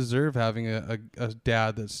kids deserve having a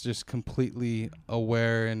dad that's just completely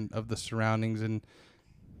aware and of the surroundings. And,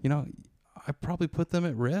 I probably put them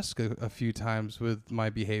at risk a few times with my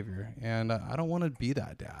behavior, and I don't want to be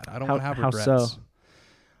that dad. I don't want to have regrets. How so?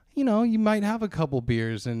 You might have a couple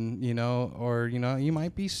beers and, or, you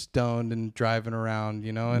might be stoned and driving around,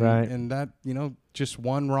 and, Right. and that, just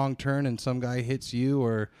one wrong turn and some guy hits you,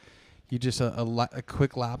 or you just a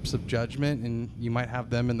quick lapse of judgment, and you might have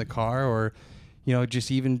them in the car, or, just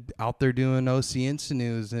even out there doing OC Insta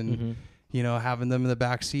News and, Mm-hmm. having them in the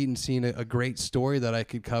back seat and seeing a great story that I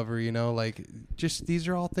could cover, just these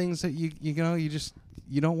are all things that you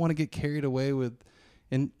don't want to get carried away with.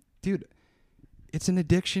 And dude, it's an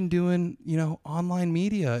addiction doing, online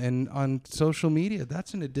media and on social media.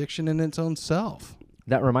 That's an addiction in its own self.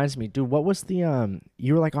 That reminds me, dude, what was the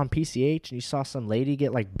you were like on PCH and you saw some lady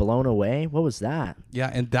get like blown away? What was that? Yeah,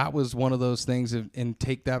 and that was one of those things and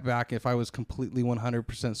take that back. If I was completely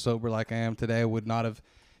 100% sober like I am today, I would not have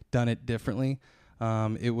done it differently.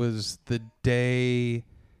 It was the day,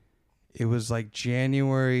 it was like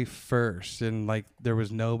January 1st, and like there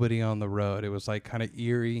was nobody on the road. It was like kind of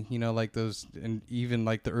eerie, like those, and even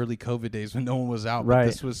like the early COVID days when no one was out. Right. But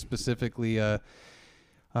this was specifically I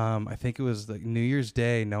think it was like New Year's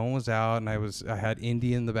Day. No one was out, and I had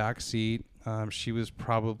Indy in the back seat. She was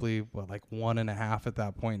probably like 1.5 at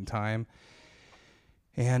that point in time.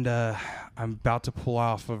 And I'm about to pull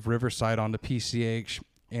off of Riverside onto PCH,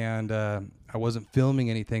 and I wasn't filming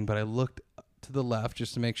anything, but I looked to the left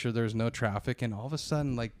just to make sure there's no traffic, and all of a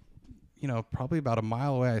sudden, like, probably about a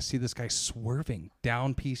mile away, I see this guy swerving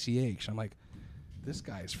down PCH. I'm like, this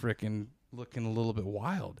guy's freaking looking a little bit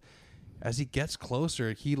wild. As he gets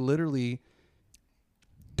closer, he literally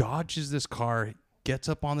dodges this car, gets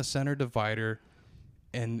up on the center divider,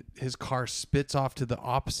 and his car spits off to the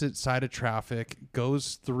opposite side of traffic,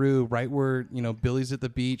 goes through right where, Billy's at the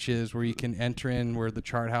Beach is, where you can enter in where the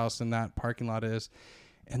Chart House and that parking lot is.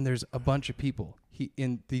 And there's a bunch of people.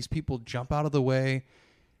 These people jump out of the way.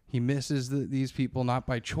 He misses these people, not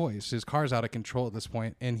by choice. His car's out of control at this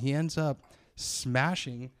point, and he ends up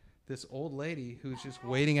smashing this old lady who's just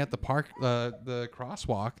waiting at the the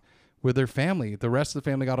crosswalk with her family. The rest of the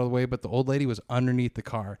family got out of the way, but the old lady was underneath the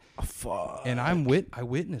car. Oh, fuck. And I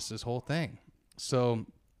witnessed this whole thing. So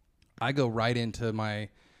I go right into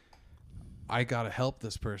I got to help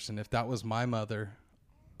this person. If that was my mother,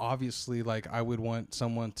 obviously, like, I would want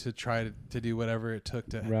someone to try to do whatever it took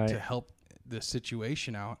to help this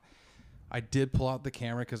situation out. I did pull out the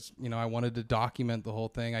camera because, I wanted to document the whole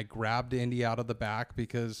thing. I grabbed Indy out of the back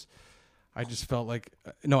because I just felt like,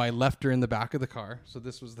 I left her in the back of the car. So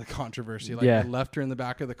this was the controversy. Like, I left her in the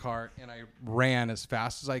back of the car, and I ran as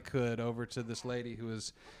fast as I could over to this lady who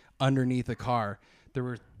was underneath the car. There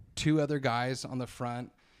were 2 other guys on the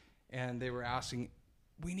front, and they were asking,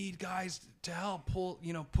 we need guys to help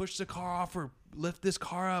push the car off or lift this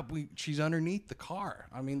car up. She's underneath the car.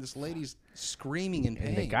 I mean, this lady's screaming in pain.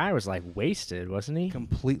 And the guy was like wasted, wasn't he?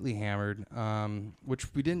 Completely hammered,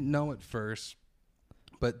 which we didn't know at first.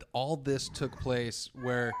 But all this took place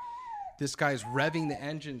where this guy's revving the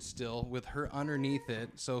engine still with her underneath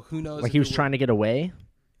it. So who knows? Like he was trying to get away?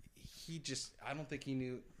 I don't think he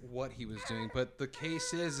knew what he was doing. But the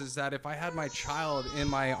case is that if I had my child in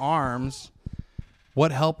my arms,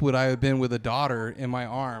 what help would I have been with a daughter in my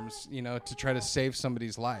arms, to try to save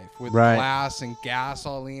somebody's life with glass and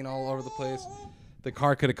gasoline all over the place? The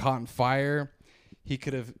car could have caught on fire. He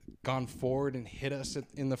could have gone forward and hit us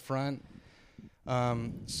in the front.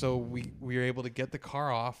 So we were able to get the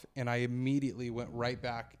car off, and I immediately went right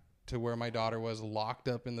back to where my daughter was, locked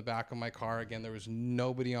up in the back of my car. Again, there was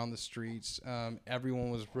nobody on the streets.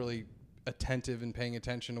 Everyone was really attentive and paying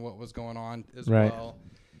attention to what was going on as well.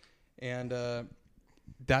 And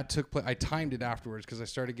that took place. I timed it afterwards because I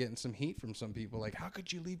started getting some heat from some people. Like, how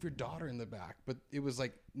could you leave your daughter in the back? But it was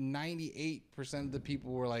like 98% of the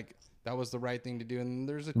people were like, that was the right thing to do. And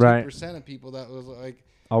there's a 2% of people that was like,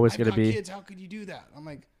 always going to be kids. How could you do that? I'm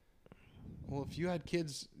like, well, if you had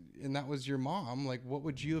kids and that was your mom, like, what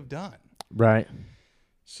would you have done? Right.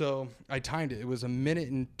 So I timed it. It was 1 minute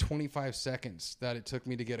and 25 seconds that it took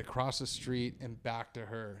me to get across the street and back to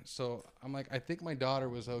her. So I'm like, I think my daughter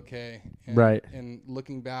was okay. And, right. And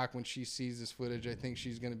looking back when she sees this footage, I think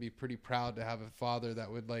she's going to be pretty proud to have a father that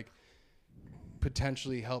would like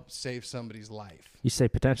potentially help save somebody's life. You say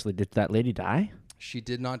potentially. Did that lady die? She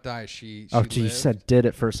did not die. She you said did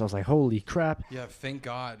at first. I was like, holy crap. Yeah, thank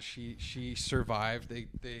God she survived. They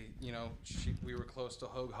we were close to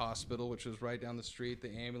Hoag Hospital, which was right down the street.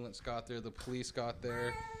 The ambulance got there, the police got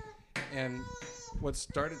there. And what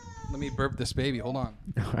started, let me burp this baby. Hold on.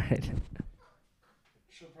 All right.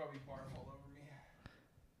 She'll probably barf all over me.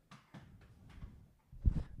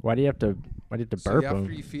 Why do you have to burp So him?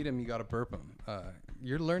 after you feed him, you got to burp him.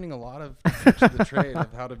 You're learning a lot of the trade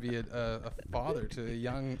of how to be a father to a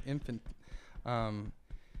young infant.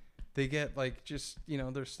 They get like just,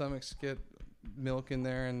 their stomachs get milk in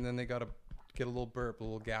there, and then they got to get a little burp, a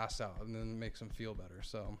little gas out, and then it makes them feel better.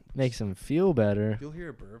 So makes them feel better. You'll hear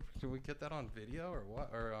a burp. Can we get that on video or what?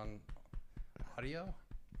 Or on audio?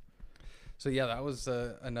 So yeah, that was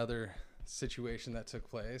another situation that took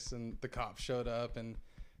place, and the cops showed up, and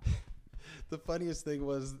the funniest thing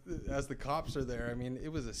was, as the cops are there, I mean,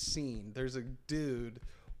 it was a scene. There's a dude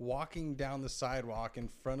walking down the sidewalk in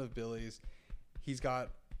front of Billy's. He's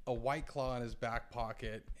got a White Claw in his back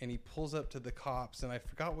pocket, and he pulls up to the cops, and I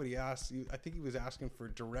forgot what he asked. I think he was asking for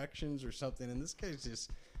directions or something, and this guy's just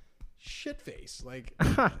shit-faced, like,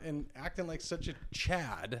 and acting like such a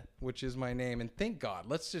Chad, which is my name. And thank God.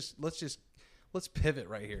 Let's pivot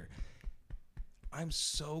right here. I'm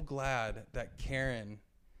so glad that Karen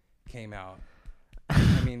came out.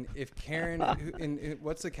 I mean, if Karen, and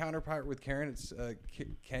what's the counterpart with Karen? It's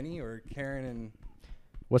Kenny or Karen and...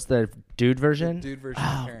 What's the dude version? The dude version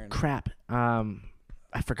of Karen. Oh, crap.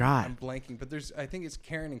 I forgot. I'm blanking, but I think it's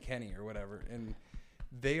Karen and Kenny or whatever. And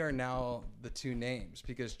they are now the two names,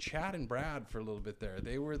 because Chad and Brad for a little bit there,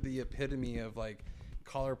 they were the epitome of like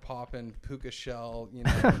collar popping, puka shell,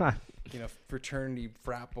 fraternity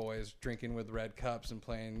frat boys drinking with red cups and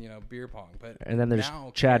playing, beer pong. But and then there's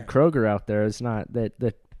Chad Kroger out there. It's not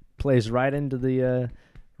that plays right into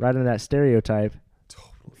that stereotype.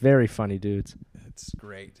 Totally. Very funny dudes. It's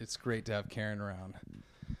great. It's great to have Karen around.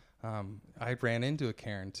 I ran into a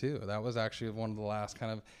Karen too. That was actually one of the last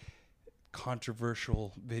kind of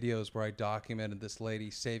controversial videos where I documented this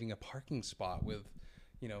lady saving a parking spot with,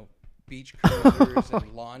 beach cruisers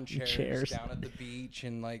and lawn chairs down at the beach.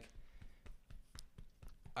 And like,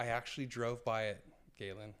 I actually drove by it,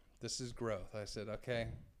 Galen. This is growth. I said, okay,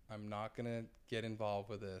 I'm not going to get involved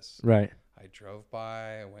with this. Right. I drove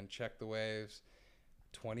by, I went check the waves.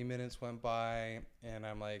 20 minutes went by, and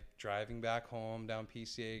I'm like driving back home down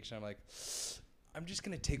PCH, and I'm like, I'm just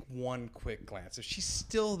going to take one quick glance. If she's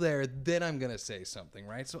still there, then I'm going to say something,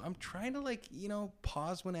 right? So I'm trying to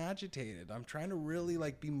pause when agitated. I'm trying to really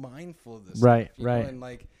be mindful of this right, stuff, right. And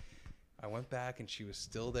I went back, and she was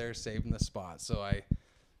still there saving the spot. So I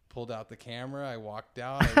pulled out the camera. I walked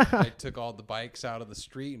out. I took all the bikes out of the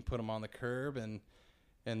street and put them on the curb, and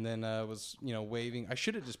then was, waving. I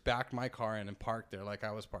should have just backed my car in and parked there like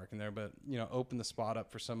I was parking there, but, opened the spot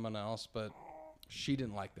up for someone else. But she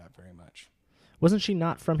didn't like that very much. Wasn't she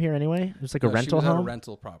not from here anyway? It was like a rental home? She was home? at a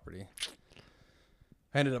rental property.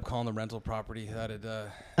 I ended up calling the rental property that had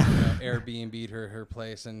Airbnb'd her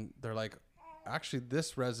place, and they're like, actually,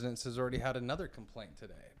 this residence has already had another complaint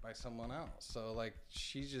today by someone else. So,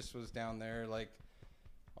 she just was down there,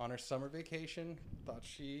 on her summer vacation, thought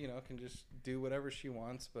she, can just do whatever she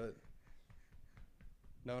wants, but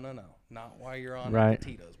no, not while you're on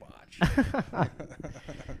Tito's watch.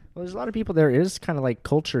 Well, there's a lot of people. There is kind of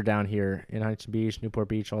culture down here in Huntington Beach, Newport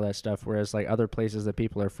Beach, all that stuff, whereas other places that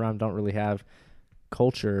people are from don't really have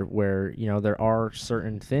culture where, there are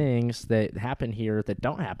certain things that happen here that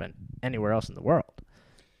don't happen anywhere else in the world.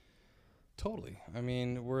 Totally. I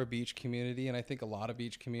mean, we're a beach community, and I think a lot of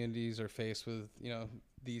beach communities are faced with,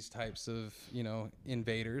 these types of,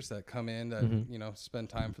 invaders that come in that, spend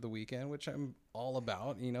time for the weekend, which I'm all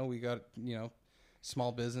about. We got,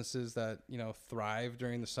 small businesses that, thrive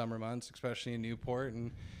during the summer months, especially in Newport.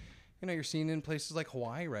 And, you're seeing in places like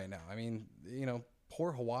Hawaii right now. I mean,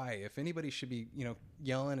 poor Hawaii. If anybody should be,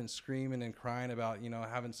 yelling and screaming and crying about,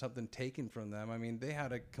 having something taken from them, I mean, they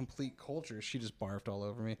had a complete culture. She just barfed all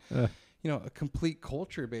over me. A complete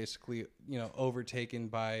culture basically, overtaken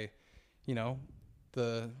by,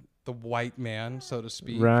 the white man, so to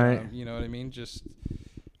speak. Right. You know what I mean? Just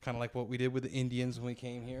kind of like what we did with the Indians when we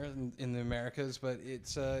came here in the Americas. But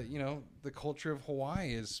it's, the culture of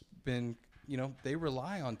Hawaii has been, they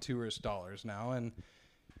rely on tourist dollars now, and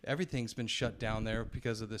everything's been shut down there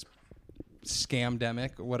because of this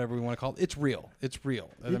scamdemic or whatever we want to call it. It's real. It's real.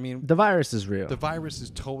 I mean, the virus is real. The virus is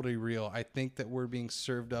totally real. I think that we're being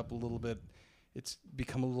served up a little bit. It's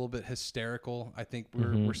become a little bit hysterical. I think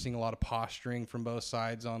we're seeing a lot of posturing from both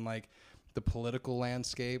sides on like the political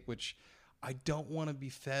landscape, which I don't want to be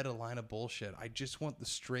fed a line of bullshit. I just want the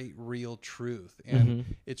straight, real truth.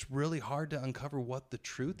 And it's really hard to uncover what the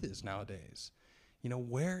truth is nowadays.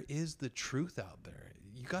 Where is the truth out there?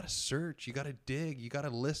 You got to search, you got to dig, you got to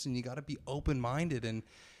listen, you got to be open-minded. And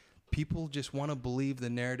people just want to believe the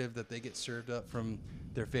narrative that they get served up from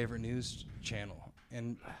their favorite news channel.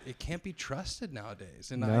 And it can't be trusted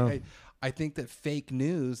nowadays. And No. I think that fake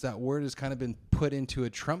news, that word has kind of been put into a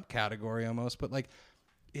Trump category almost, but like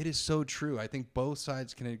it is so true. I think both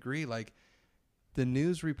sides can agree. Like the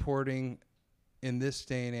news reporting in this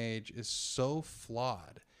day and age is so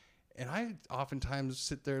flawed. And I oftentimes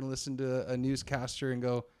sit there and listen to a newscaster and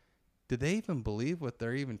go, do they even believe what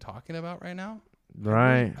they're even talking about right now?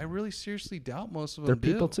 Right. I really seriously doubt most of They're them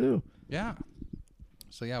do. people too. Yeah.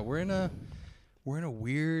 So yeah, we're in a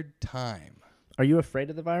weird time. Are you afraid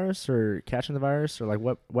of the virus or catching the virus, or like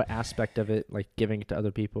what aspect of it, like giving it to other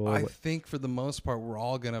people? I think for the most part, we're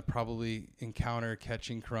all gonna probably encounter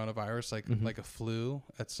catching coronavirus, like a flu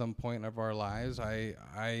at some point of our lives.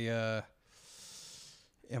 Am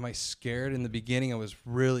I scared? In the beginning, I was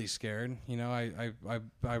really scared. I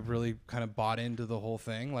really kind of bought into the whole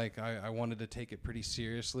thing. Like I wanted to take it pretty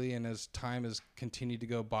seriously. And as time has continued to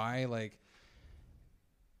go by, like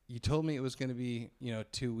you told me it was going to be,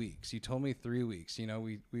 2 weeks. You told me 3 weeks.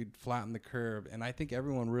 We'd flatten the curve. And I think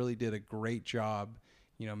everyone really did a great job,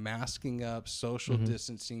 masking up, social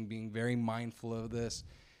distancing, being very mindful of this.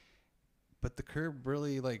 But the curve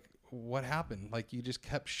really, like, what happened? Like, you just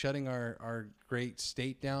kept shutting our great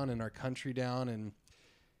state down and our country down. And,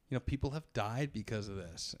 people have died because of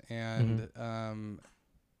this. And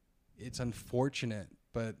it's unfortunate,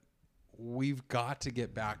 but we've got to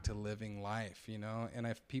get back to living life, and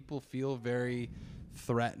if people feel very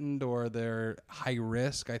threatened or they're high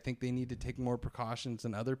risk, I think they need to take more precautions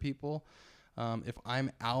than other people. If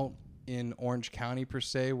I'm out in Orange County per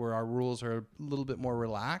se, where our rules are a little bit more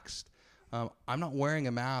relaxed, I'm not wearing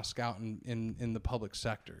a mask out in the public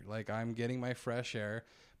sector. Like, I'm getting my fresh air,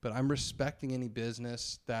 but I'm respecting any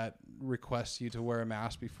business that requests you to wear a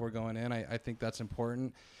mask before going in. I think that's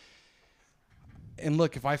important. And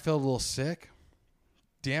look, if I felt a little sick,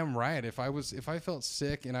 damn right. If I felt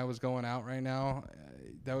sick and I was going out right now,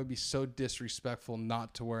 that would be so disrespectful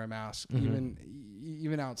not to wear a mask,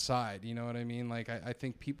 even outside. You know what I mean? Like, I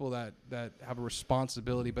think people that have a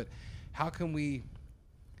responsibility, but how can we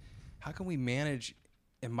manage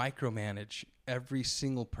and micromanage every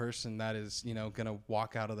single person that is, going to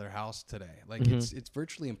walk out of their house today? Like, it's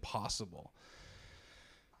virtually impossible.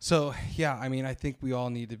 So, yeah, I mean, I think we all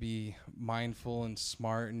need to be mindful and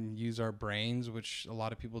smart and use our brains, which a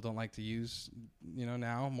lot of people don't like to use,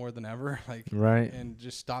 now more than ever. Like, right. And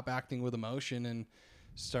just stop acting with emotion and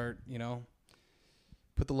start,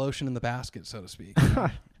 put the lotion in the basket, so to speak.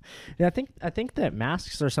 Yeah, I think that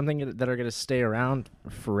masks are something that are going to stay around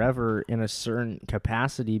forever in a certain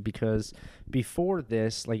capacity, because before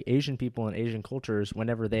this, like Asian people and Asian cultures,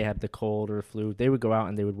 whenever they had the cold or flu, they would go out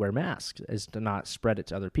and they would wear masks as to not spread it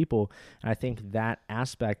to other people. And I think that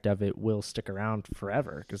aspect of it will stick around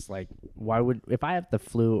forever, because like, if I have the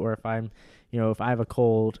flu, or if I'm, if I have a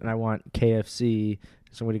cold and I want KFC,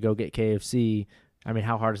 so I'm going to go get KFC. I mean,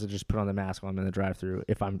 how hard is it to just put on the mask while I'm in the drive-thru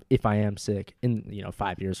if I am sick in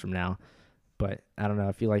 5 years from now? But I don't know.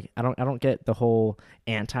 I feel like I don't get the whole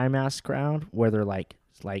anti-mask crowd where they're like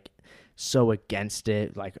so against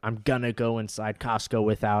it. Like, I'm gonna go inside Costco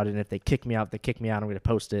without it, and if they kick me out, they kick me out. I'm gonna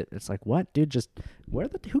post it. It's like, what, dude? Just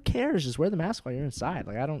who cares? Just wear the mask while you're inside.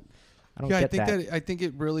 Like, I don't get that. I think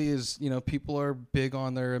it really is, people are big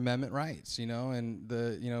on their amendment rights, and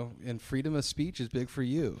and freedom of speech is big for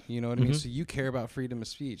you. You know what I mean? So you care about freedom of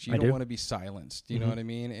speech. You don't want to be silenced. You know what I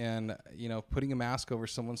mean? And, putting a mask over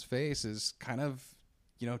someone's face is kind of,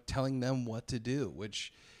 telling them what to do,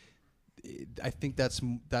 which I think that's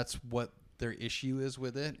what their issue is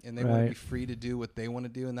with it, and they want to Right. be free to do what they want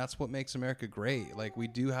to do, and that's what makes America great. Like, we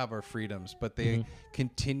do have our freedoms, but they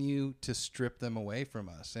continue to strip them away from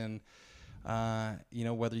us. And you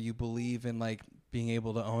know, whether you believe in like being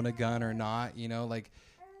able to own a gun or not, you know, like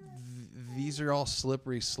these are all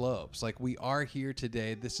slippery slopes. Like, we are here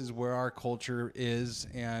today. This is where our culture is,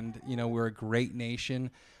 and you know, we're a great nation,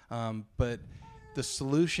 but the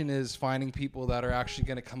solution is finding people that are actually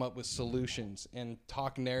going to come up with solutions and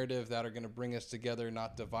talk narrative that are going to bring us together,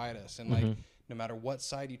 not divide us. And like, no matter what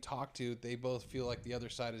side you talk to, they both feel like the other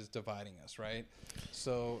side is dividing us, right?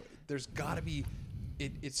 So there's got to be,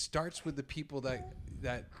 it starts with the people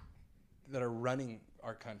that are running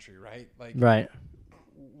our country, right? Like, Right.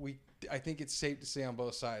 I think it's safe to say on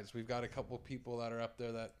both sides, we've got a couple of people that are up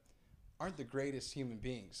there that aren't the greatest human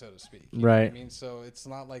beings, so to speak. You know what I Right. mean, so it's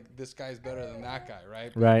not like this guy's better than that guy,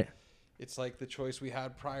 right? But Right. it's like the choice we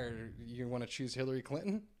had prior. You want to choose Hillary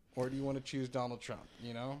Clinton, or do you want to choose Donald Trump?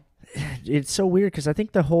 You know? It's so weird because I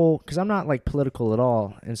think because I'm not like political at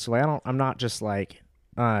all, and so like, I'm not just like,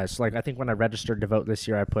 so like I think when I registered to vote this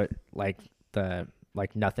year, I put like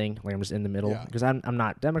nothing, like I'm just in the middle Yeah. because I'm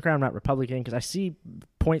not Democrat, I'm not Republican, because I see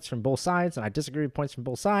points from both sides and I disagree with points from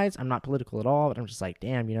both sides. I'm not political at all, but I'm just like,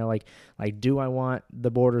 damn, you know, like do I want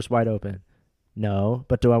the borders wide open? No.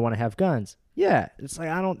 But do I want to have guns? Yeah. It's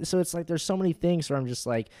like so it's like there's so many things where I'm just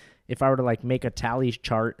like, if I were to like make a tally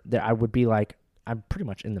chart, that I would be like, I'm pretty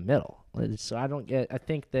much in the middle. So I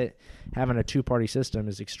think that having a two-party system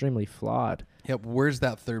is extremely flawed. Yep. Where's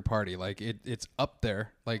that third party? Like, it's up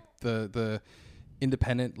there. Like the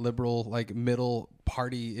independent liberal, like middle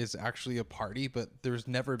party is actually a party, but there's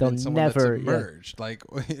never been someone that's emerged. Like,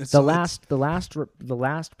 the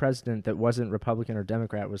last president that wasn't Republican or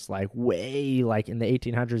Democrat was like way like in the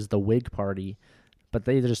 1800s, the Whig Party, but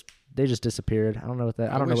they just disappeared. I don't know what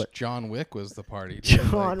that. I don't know what John Wick was the party. Dude.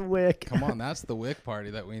 John Wick. Come on, that's the Wick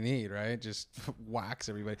Party that we need, right? Just wax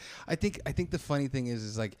everybody. I think the funny thing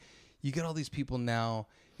is like you get all these people now,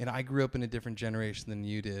 and I grew up in a different generation than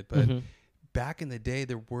you did, but back in the day,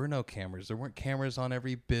 there were no cameras. There weren't cameras on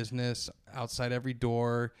every business, outside every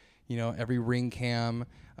door, you know, every ring cam.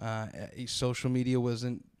 Social media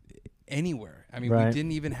wasn't anywhere. I mean, Right. we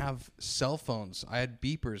didn't even have cell phones. I had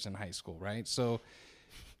beepers in high school, right? So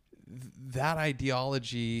that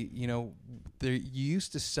ideology, you know, you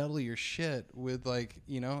used to settle your shit with like,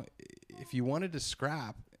 you know, if you wanted to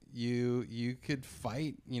scrap, you could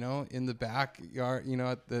fight, you know, in the backyard, you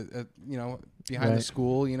know, behind Right. the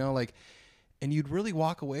school, you know, like, and you'd really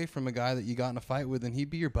walk away from a guy that you got in a fight with, and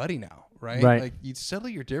he'd be your buddy now, right? Right. Like, you'd settle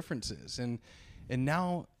your differences, and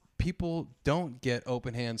now people don't get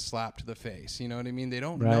open hand slapped to the face. You know what I mean? They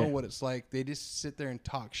don't know Right. what it's like. They just sit there and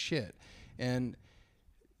talk shit. And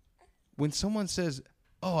when someone says,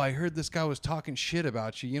 "Oh, I heard this guy was talking shit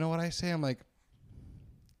about you," you know what I say? I'm like,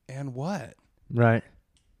 and what? Right.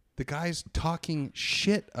 The guy's talking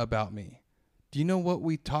shit about me. Do you know what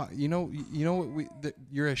we talk? You know what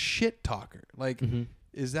you're a shit talker. Like,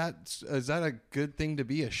 is that a good thing to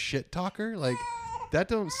be a shit talker? Like, that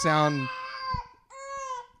don't sound.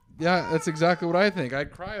 Yeah, that's exactly what I think.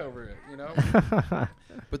 I'd cry over it, you know.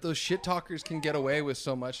 But those shit talkers can get away with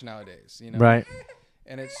so much nowadays, you know. Right.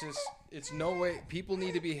 And it's no way. People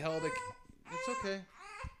need to be held. It's okay.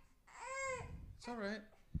 It's all right.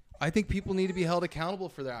 I think people need to be held accountable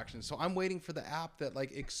for their actions. So I'm waiting for the app that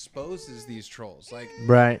like exposes these trolls. Like,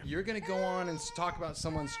 Right. you're gonna go on and talk about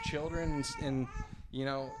someone's children and you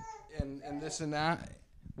know and this and that.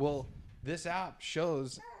 Well, this app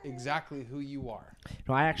shows exactly who you are.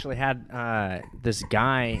 No, I actually had this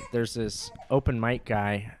guy. There's this open mic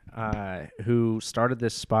guy who started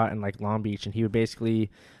this spot in like Long Beach, and he would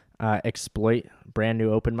basically exploit brand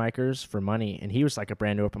new open micers for money. And he was like a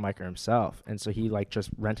brand new open micer himself, and so he like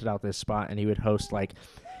just rented out this spot, and he would host like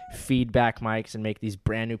feedback mics and make these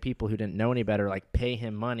brand new people who didn't know any better like pay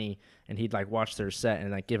him money, and he'd like watch their set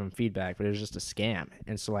and like give him feedback, but it was just a scam.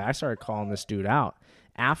 And so like I started calling this dude out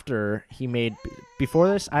after he made. Before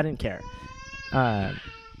this, I didn't care.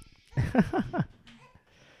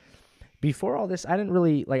 Before all this, I didn't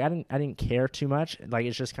really like. I didn't care too much. Like,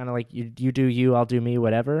 it's just kind of like you do you, I'll do me,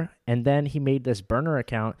 whatever. And then he made this burner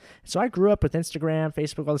account. So I grew up with Instagram,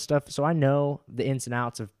 Facebook, all this stuff. So I know the ins and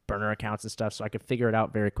outs of burner accounts and stuff. So I could figure it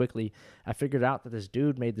out very quickly. I figured out that this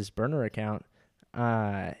dude made this burner account,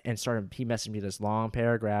 and he messaged me this long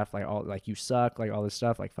paragraph like all like you suck, like all this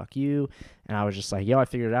stuff, like fuck you. And I was just like, yo, I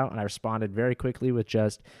figured it out. And I responded very quickly with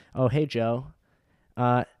just, oh hey Joe,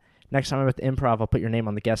 next time I'm at the Improv, I'll put your name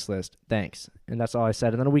on the guest list. Thanks. And that's all I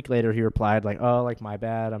said. And then a week later, he replied like, oh, like, my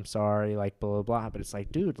bad. I'm sorry. Like, blah, blah, blah. But it's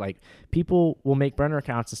like, dude, like, people will make burner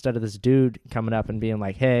accounts instead of this dude coming up and being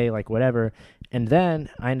like, hey, like, whatever. And then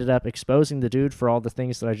I ended up exposing the dude for all the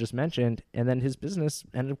things that I just mentioned. And then his business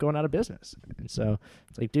ended up going out of business. And so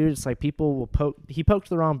it's like, dude, it's like people will he poked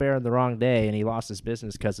the wrong bear on the wrong day and he lost his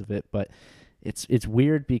business because of it. But it's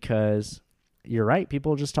weird because you're right.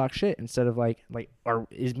 People just talk shit instead of like, or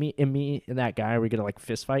is me and that guy, are we gonna like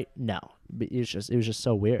fist fight? No, but it was just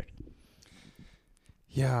so weird.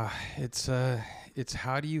 Yeah, it's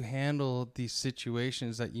how do you handle these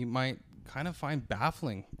situations that you might kind of find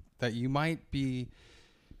baffling, that you might be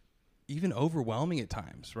even overwhelming at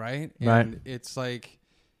times, right? And it's like,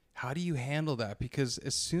 how do you handle that? Because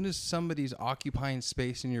as soon as somebody's occupying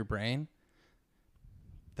space in your brain,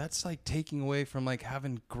 that's like taking away from like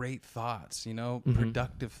having great thoughts, you know,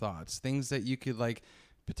 productive thoughts, things that you could like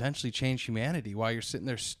potentially change humanity while you're sitting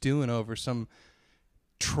there stewing over some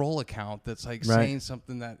troll account that's like saying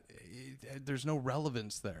something that there's no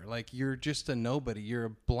relevance there. Like, you're just a nobody. You're a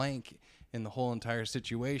blank in the whole entire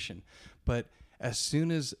situation. But as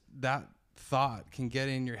soon as that thought can get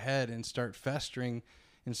in your head and start festering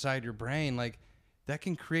inside your brain, like, that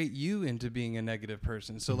can create you into being a negative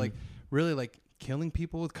person. So like, really, like, killing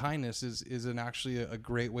people with kindness is actually a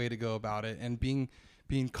great way to go about it, and being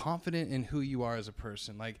confident in who you are as a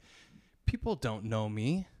person. Like, people don't know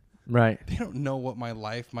me. Right. They don't know what my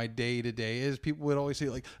life, my day to day is. People would always say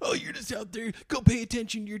like, oh, you're just out there, go pay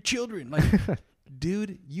attention to your children. Like,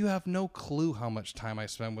 dude, you have no clue how much time I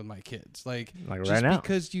spend with my kids. Like just right now,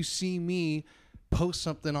 because you see me post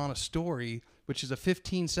something on a story, which is a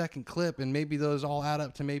 15-second clip, and maybe those all add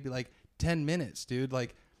up to maybe like 10 minutes, dude.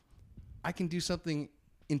 Like, I can do something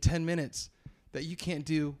in 10 minutes that you can't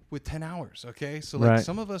do with 10 hours, okay? So, like,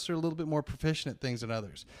 some of us are a little bit more proficient at things than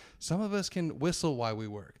others. Some of us can whistle while we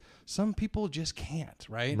work. Some people just can't,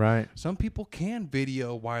 right? Right. Some people can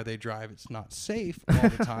video while they drive. It's not safe all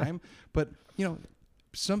the time. But, you know,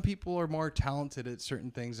 some people are more talented at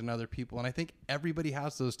certain things than other people. And I think everybody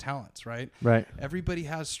has those talents, right? Right. Everybody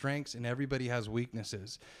has strengths and everybody has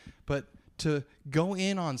weaknesses. But to go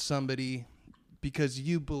in on somebody because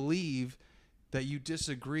you believe that you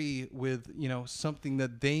disagree with, you know, something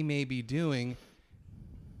that they may be doing,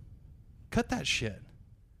 cut that shit.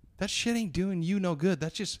 That shit ain't doing you no good.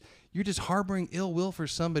 That's just, you're just harboring ill will for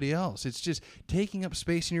somebody else. It's just taking up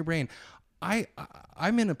space in your brain.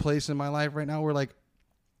 I'm in a place in my life right now where, like,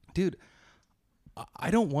 dude, I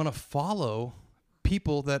don't want to follow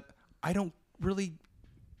people that I don't really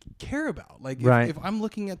care about. Like, if I'm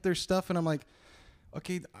looking at their stuff and I'm like,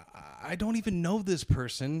 okay, I don't even know this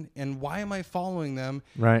person, and why am I following them?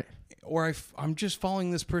 Right. Or I'm just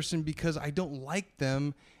following this person because I don't like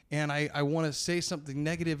them, and I want to say something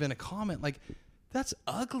negative in a comment. Like, that's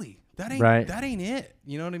ugly. That ain't it.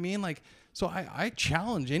 You know what I mean? Like, so I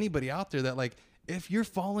challenge anybody out there that, like, if you're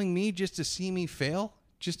following me just to see me fail,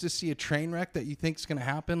 just to see a train wreck that you think is going to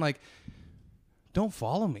happen, like, don't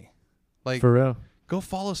follow me. Like, for real. Go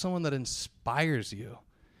follow someone that inspires you.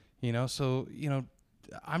 You know, so, you know,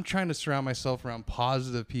 I'm trying to surround myself around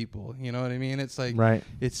positive people. You know what I mean? It's like,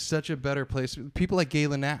 it's such a better place. People like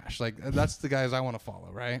Galen Nash, like, that's the guys I want to follow,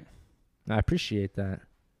 right? I appreciate that.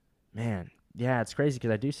 Man, yeah, it's crazy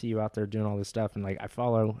because I do see you out there doing all this stuff, and like, I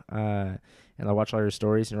follow and I watch all your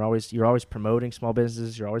stories, and you're always promoting small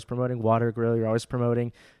businesses. You're always promoting Water Grill. You're always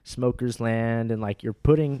promoting Smokers Land, and like, you're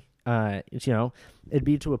putting you know, it'd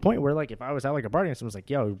be to a point where, like, if I was at like a party and someone's like,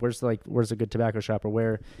 yo, where's a good tobacco shop, or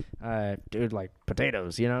where, dude, like,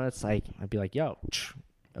 potatoes, you know, it's like, I'd be like, yo,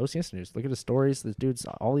 OCS News, look at the stories, this dude's,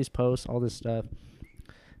 all these posts, all this stuff.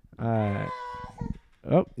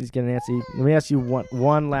 Oh, he's getting antsy. Let me ask you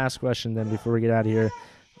one last question then before we get out of here.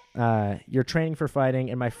 You're training for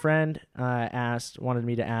fighting, and my friend wanted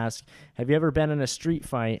me to ask, have you ever been in a street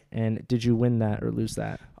fight, and did you win that or lose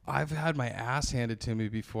that? I've had my ass handed to me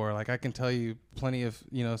before. Like, I can tell you plenty of,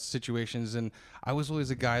 you know, situations, and I was always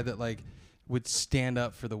a guy that, like, would stand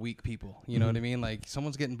up for the weak people. You know what I mean? Like,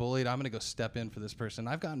 someone's getting bullied, I'm going to go step in for this person.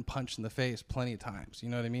 I've gotten punched in the face plenty of times. You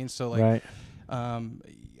know what I mean? So, like,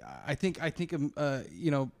 I think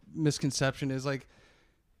you know, misconception is, like,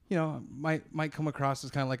 you know, might come across as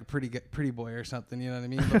kind of like a pretty boy or something, you know what I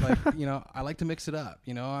mean? But, like, you know, I like to mix it up.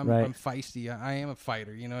 You know, I'm feisty. I am a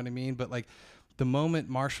fighter. You know what I mean? But, like, the moment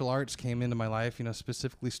martial arts came into my life, you know,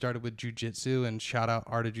 specifically started with jiu-jitsu, and shout out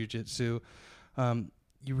Art of Jiu-Jitsu,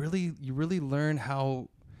 you really learn how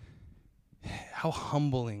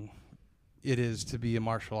humbling it is to be a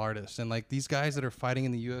martial artist. And, like, these guys that are fighting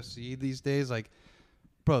in the UFC these days, like,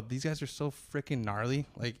 bro, these guys are so freaking gnarly.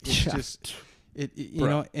 Like, it's just, You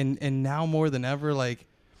know, and now more than ever, like,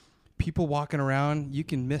 people walking around, you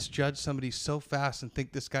can misjudge somebody so fast and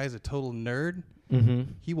think this guy's a total nerd.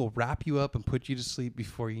 Mm-hmm. He will wrap you up and put you to sleep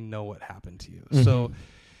before you know what happened to you. Mm-hmm. So,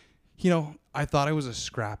 you know, I thought I was a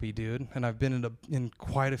scrappy dude, and I've been in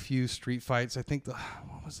quite a few street fights. I think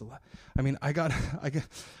I got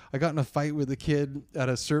in a fight with a kid at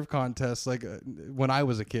a surf contest, like when I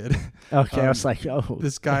was a kid. Okay, I was like, oh,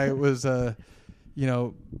 This guy was, you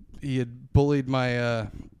know, he had bullied my.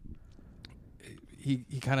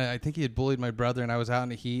 I think he had bullied my brother, and I was out in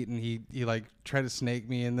the heat, and he like tried to snake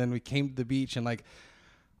me, and then we came to the beach, and like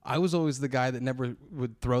I was always the guy that never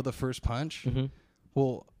would throw the first punch. Mm-hmm.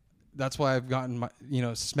 Well, that's why I've gotten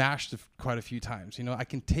smashed quite a few times. You know, I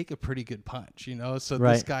can take a pretty good punch, you know. So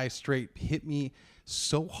Right. This guy straight hit me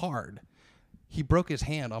so hard, he broke his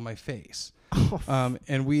hand on my face.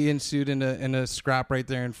 And we ensued in a scrap right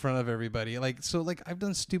there in front of everybody. Like, so like I've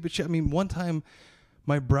done stupid shit. I mean, one time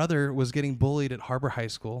my brother was getting bullied at Harbor High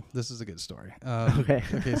School. This is a good story. Okay.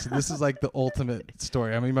 Okay. So this is like the ultimate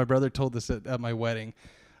story. I mean, my brother told this at my wedding.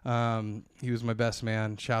 He was my best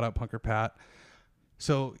man. Shout out Punker Pat.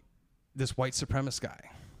 So this white supremacist guy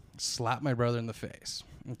slapped my brother in the face.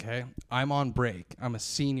 Okay. I'm on break. I'm a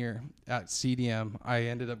senior at CDM. I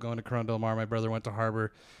ended up going to Corona Del Mar. My brother went to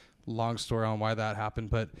Harbor. Long story on why that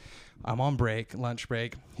happened, but I'm on break, lunch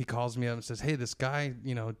break. He calls me up and says, "Hey, this guy,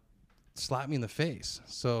 you know, slapped me in the face."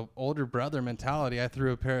 So older brother mentality. I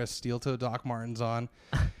threw a pair of steel toe Doc Martens on,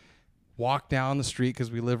 walked down the street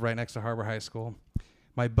because we live right next to Harbor High School.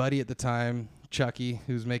 My buddy at the time, Chucky,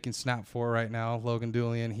 who's making Snap 4 right now, Logan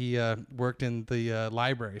Doolian, he worked in the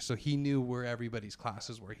library, so he knew where everybody's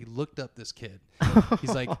classes were. He looked up this kid.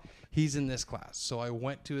 He's like, he's in this class. So I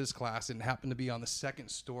went to his class and happened to be on the second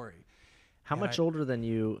story. How much older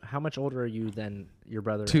are you than your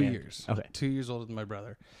brother? 2 years. Okay. 2 years older than my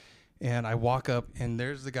brother. And I walk up, and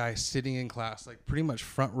there's the guy sitting in class, like pretty much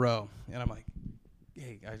front row. And I'm like,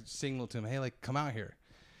 hey, I signal to him, hey, like, come out here.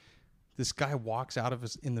 This guy walks out of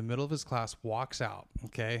in the middle of his class, walks out.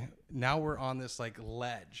 Okay. Now we're on this like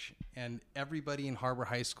ledge, and everybody in Harbor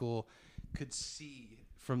High School could see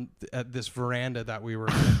from at this veranda that we were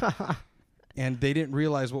in. And they didn't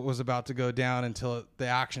realize what was about to go down until the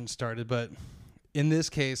action started. But in this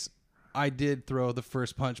case, I did throw the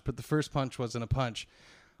first punch, but the first punch wasn't a punch.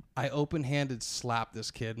 I open-handed slapped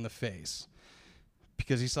this kid in the face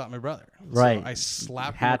because he slapped my brother. Right. So I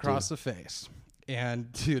slapped him across the face.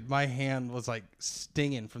 And, dude, my hand was, like,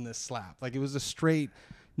 stinging from this slap. Like, it was a straight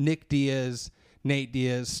Nate Diaz,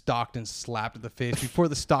 Stockton slap to the face. Before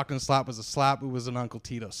the Stockton slap was a slap, it was an Uncle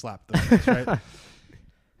Tito slap to the face, right?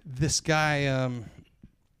 This guy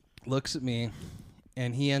looks at me,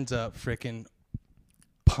 and he ends up freaking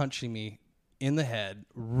punching me in the head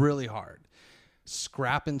really hard.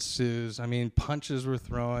 Scrap ensues. I mean, punches were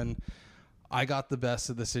thrown. I got the best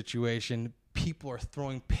of the situation. People are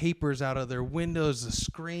throwing papers out of their windows. The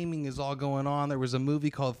screaming is all going on. There was a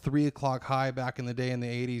movie called 3 O'Clock High back in the day in the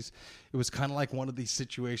 80s. It was kind of like one of these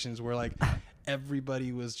situations where like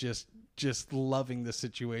everybody was just loving the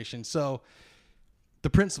situation. So the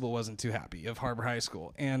principal wasn't too happy of Harbor High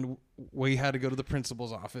School, and we had to go to the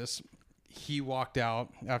principal's office. He walked out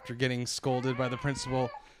after getting scolded by the principal.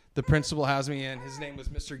 The principal has me in. His name was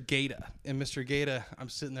Mr. Gata. And Mr. Gata, I'm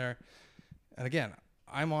sitting there, and again,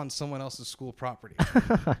 I'm on someone else's school property.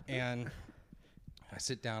 And I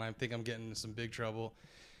sit down. I think I'm getting into some big trouble.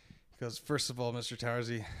 He goes, first of all, Mr.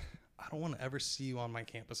 Towersy, I don't want to ever see you on my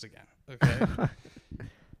campus again. Okay.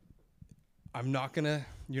 I'm not going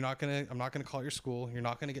to call your school. You're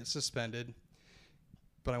not going to get suspended,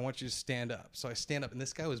 but I want you to stand up. So I stand up, and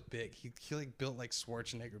this guy was big. He like built like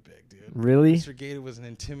Schwarzenegger big, dude. Really? Mr. Gata was an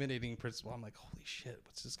intimidating principal. I'm like, holy shit,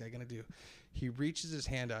 what's this guy going to do? He reaches his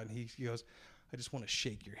hand out, and he goes, I just want to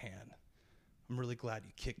shake your hand. I'm really glad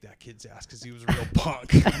you kicked that kid's ass because he was a real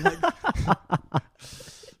punk.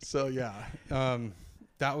 So, yeah,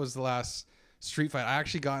 that was the last street fight. I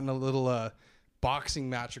actually got in a little boxing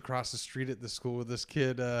match across the street at the school with this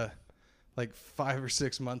kid like 5 or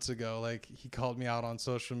 6 months ago. Like, he called me out on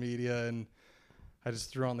social media, and I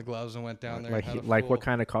just threw on the gloves and went down there. Like what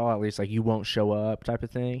kind of call? At least like you won't show up type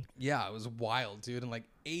of thing? Yeah, it was wild, dude. And like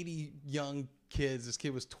 80 young kids. This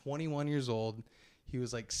kid was 21 years old. He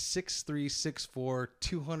was like 6'3", 6'4",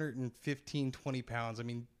 215, 20 pounds. I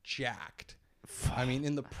mean, jacked. I mean,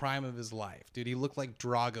 in the prime of his life, dude. He looked like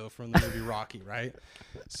Drago from the movie Rocky, right?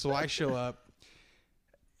 So I show up.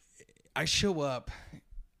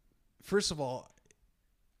 First of all,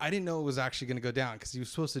 I didn't know it was actually going to go down because he was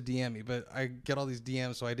supposed to DM me, but I get all these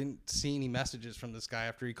DMs, so I didn't see any messages from this guy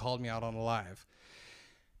after he called me out on a live.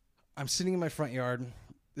 I'm sitting in my front yard.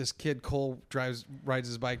 this kid Cole rides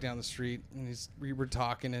his bike down the street, and we were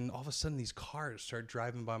talking, and all of a sudden these cars start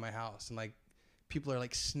driving by my house, and like people are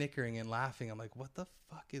like snickering and laughing. I'm like, what the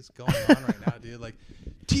fuck is going on right now, dude? Like,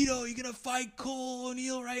 Tito, you gonna fight Cole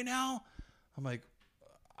O'Neill right now? I'm like,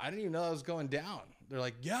 I didn't even know that was going down. They're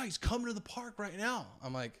like, yeah, he's coming to the park right now.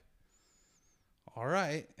 I'm like, all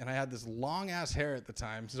right. And I had this long ass hair at the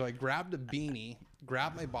time, so I grabbed a beanie,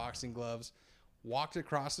 grabbed my boxing gloves, walked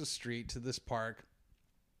across the street to this park.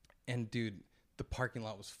 And dude, the parking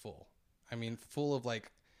lot was full. I mean, full of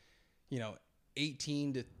like,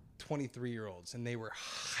 18 to 23-year-olds, and they were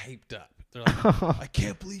hyped up. They're like, I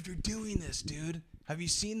can't believe you're doing this, dude. Have you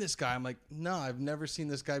seen this guy? I'm like, no, I've never seen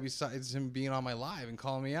this guy besides him being on my live and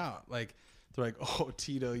calling me out. Like, they're like, oh,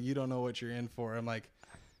 Tito, you don't know what you're in for. I'm like,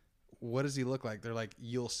 what does he look like? They're like,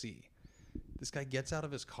 you'll see. This guy gets out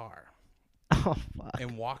of his car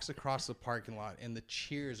and walks across the parking lot, and the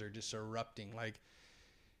cheers are just erupting. Like,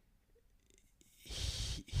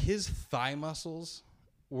 his thigh muscles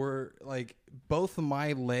were like both of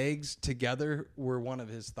my legs together were one of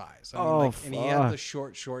his thighs. I mean, and he had the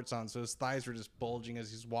short shorts on, so his thighs were just bulging as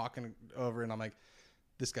he's walking over. And I'm like,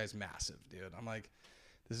 this guy's massive, dude. I'm like,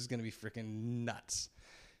 this is gonna be freaking nuts.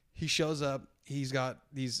 He shows up. He's got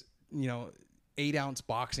these, 8-ounce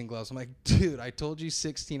boxing gloves. I'm like, dude, I told you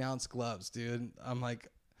 16-ounce gloves, dude. I'm like,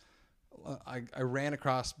 I ran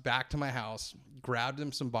across back to my house, grabbed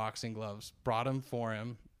him some boxing gloves, brought him for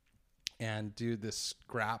him. And dude, this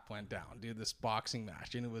scrap went down, dude, this boxing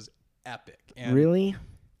match, and it was epic. And really?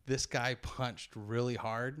 This guy punched really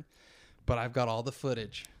hard, but I've got all the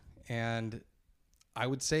footage. And I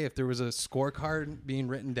would say if there was a scorecard being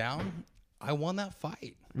written down, I won that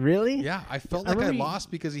fight. Really? Yeah, I felt like I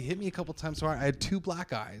lost because he hit me a couple times so hard. I had 2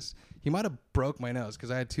 black eyes. He might have broke my nose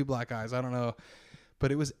because I had 2 black eyes. I don't know.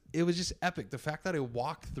 But it was just epic. The fact that I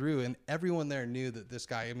walked through and everyone there knew that this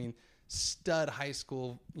guy, I mean, stud high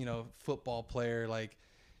school, football player, like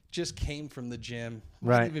just came from the gym,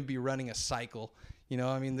 might even be running a cycle.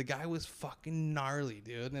 I mean, the guy was fucking gnarly,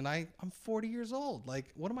 dude. And I'm 40 years old. Like,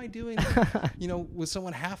 what am I doing, with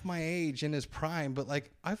someone half my age in his prime? But like,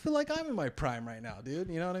 I feel like I'm in my prime right now, dude.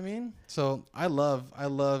 You know what I mean? So I love,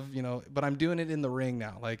 but I'm doing it in the ring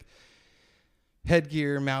now. Like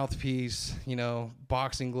headgear, mouthpiece,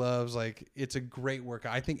 boxing gloves. Like, it's a great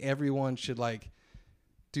workout. I think everyone should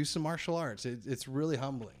do some martial arts. It's really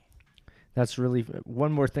humbling. That's really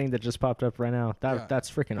one more thing that just popped up right now. That's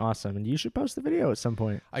freaking awesome. And you should post the video at some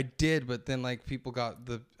point. I did, but then people got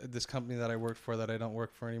this company that I worked for that I don't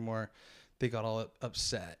work for anymore. They got all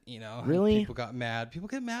upset, Really? People got mad. People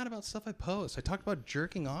get mad about stuff I post. I talked about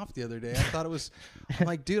jerking off the other day. I thought it was, I'm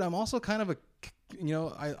like, dude, I'm also kind of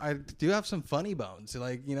I do have some funny bones.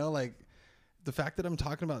 The fact that I'm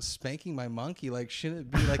talking about spanking my monkey, shouldn't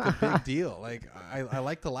it be a big deal? I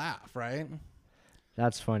like to laugh, right?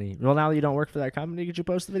 That's funny. Well, now that you don't work for that company, could you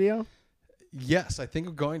post the video? Yes, I think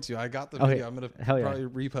I'm going to. I got the video. I'm going to probably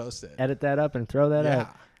repost it. Edit that up and throw that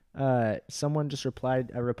out. Someone just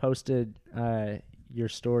replied, I reposted your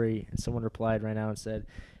story, and someone replied right now and said,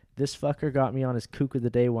 this fucker got me on his Kook of the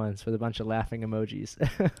Day once with a bunch of laughing emojis.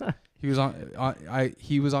 He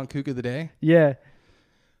was on Kook of the Day? Yeah.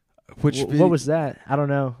 What was that? I don't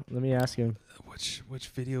know. Let me ask him. Which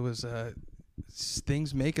video was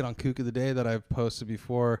things make it on Kook of the Day that I've posted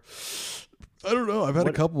before? I don't know. I've had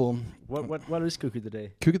a couple. What is Kook of the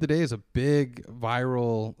Day? Kook of the Day is a big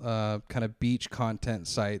viral kind of beach content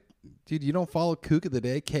site. Dude, you don't follow Kook of the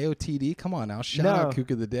Day? KOTD? Come on now. Shout out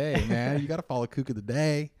Kook of the Day, man. You got to follow Kook of the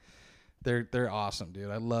Day. They're awesome,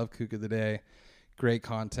 dude. I love Kook of the Day. Great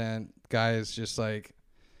content. Guys just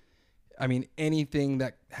anything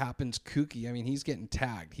that happens kooky, he's getting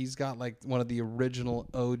tagged. He's got one of the original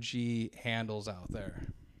OG handles out there.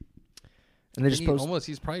 And they just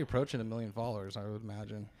he's probably approaching 1 million followers, I would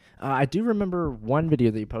imagine. I do remember one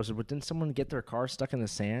video that you posted, but didn't someone get their car stuck in the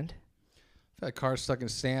sand? I've had cars stuck in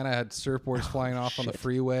sand. I had surfboards flying off on the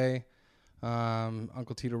freeway.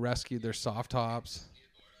 Uncle Tito rescued their soft tops.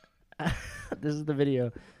 This is the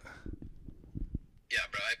video. Yeah,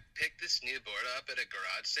 bro, I picked this new board up at a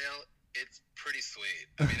garage sale. It's pretty sweet.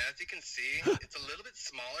 As you can see, it's a little bit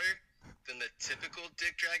smaller than the typical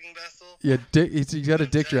dick dragging vessel. Yeah, you got a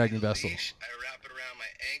dick dragging vessel. Leash, I wrap it around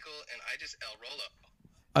my ankle and I just El Rolo.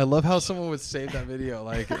 I love how someone would save that video.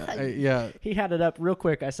 Yeah. He had it up real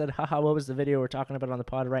quick. I said, haha, what was the video we're talking about on the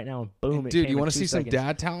pod right now? And boom, dude, you want to see some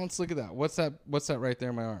dad talents? Look at that. What's that right there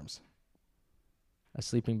in my arms? A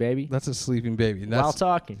sleeping baby? That's a sleeping baby. While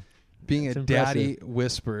talking. Being a daddy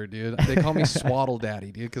whisperer, dude. They call me swaddle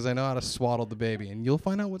daddy, dude, because I know how to swaddle the baby. And you'll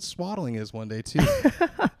find out what swaddling is one day, too.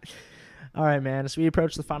 All right, man. As we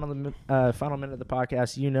approach the final minute of the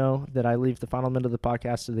podcast, you know that I leave the final minute of the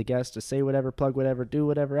podcast to the guest to say whatever, plug whatever, do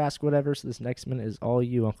whatever, ask whatever. So this next minute is all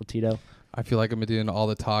you, Uncle Tito. I feel like I'm doing all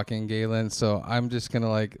the talking, Galen. So I'm just going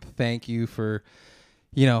to thank you for,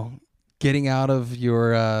 getting out of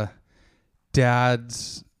your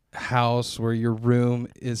dad's house where your room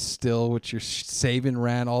is still with your saving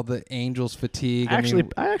rent, all the Angels fatigue. I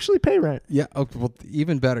actually pay rent. Yeah. Oh, well,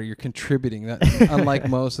 even better. You're contributing. That, unlike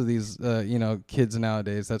most of these, kids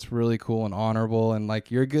nowadays, that's really cool and honorable. And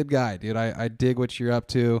you're a good guy, dude. I dig what you're up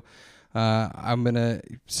to. I'm going to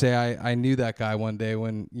say I knew that guy one day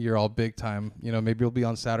when you're all big time. Maybe we'll be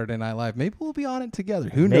on Saturday Night Live. Maybe we'll be on it together.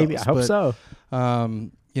 Who knows? Maybe. I hope so.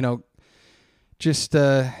 Just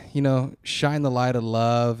shine the light of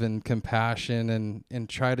love and compassion and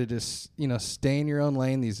try to just stay in your own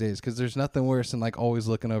lane these days, because there's nothing worse than always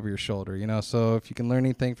looking over your shoulder. So if you can learn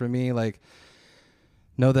anything from me,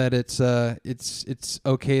 know that it's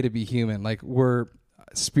okay to be human. We're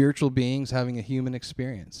spiritual beings having a human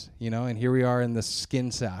experience, and here we are in the skin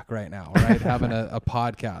sack right now, right? Having a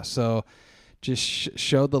podcast. So just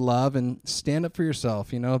show the love and stand up for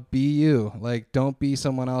yourself, be you. Don't be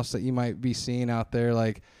someone else that you might be seeing out there,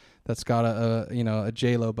 that's got a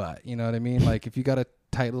J-Lo butt. You know what I mean? If you got a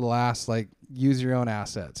tight little ass, use your own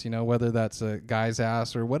assets, whether that's a guy's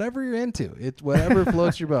ass or whatever you're into. It's whatever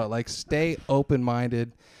floats your boat. Stay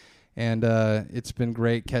open-minded. And it's been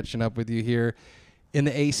great catching up with you here in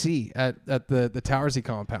the AC at the Towersy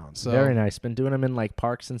compound. So very nice. Been doing them in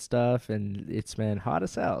parks and stuff, and it's been hot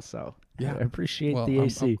as hell. So yeah, I appreciate the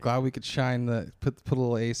AC. I'm glad we could put a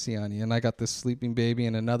little AC on you. And I got this sleeping baby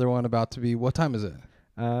and another one about to be. What time is it?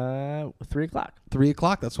 3 o'clock. 3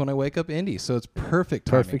 o'clock. That's when I wake up Indy. So it's perfect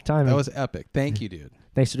timing. Perfect timing. That was epic. Thank you, dude.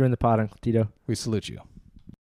 Thanks for doing the pod, Uncle Tito. We salute you.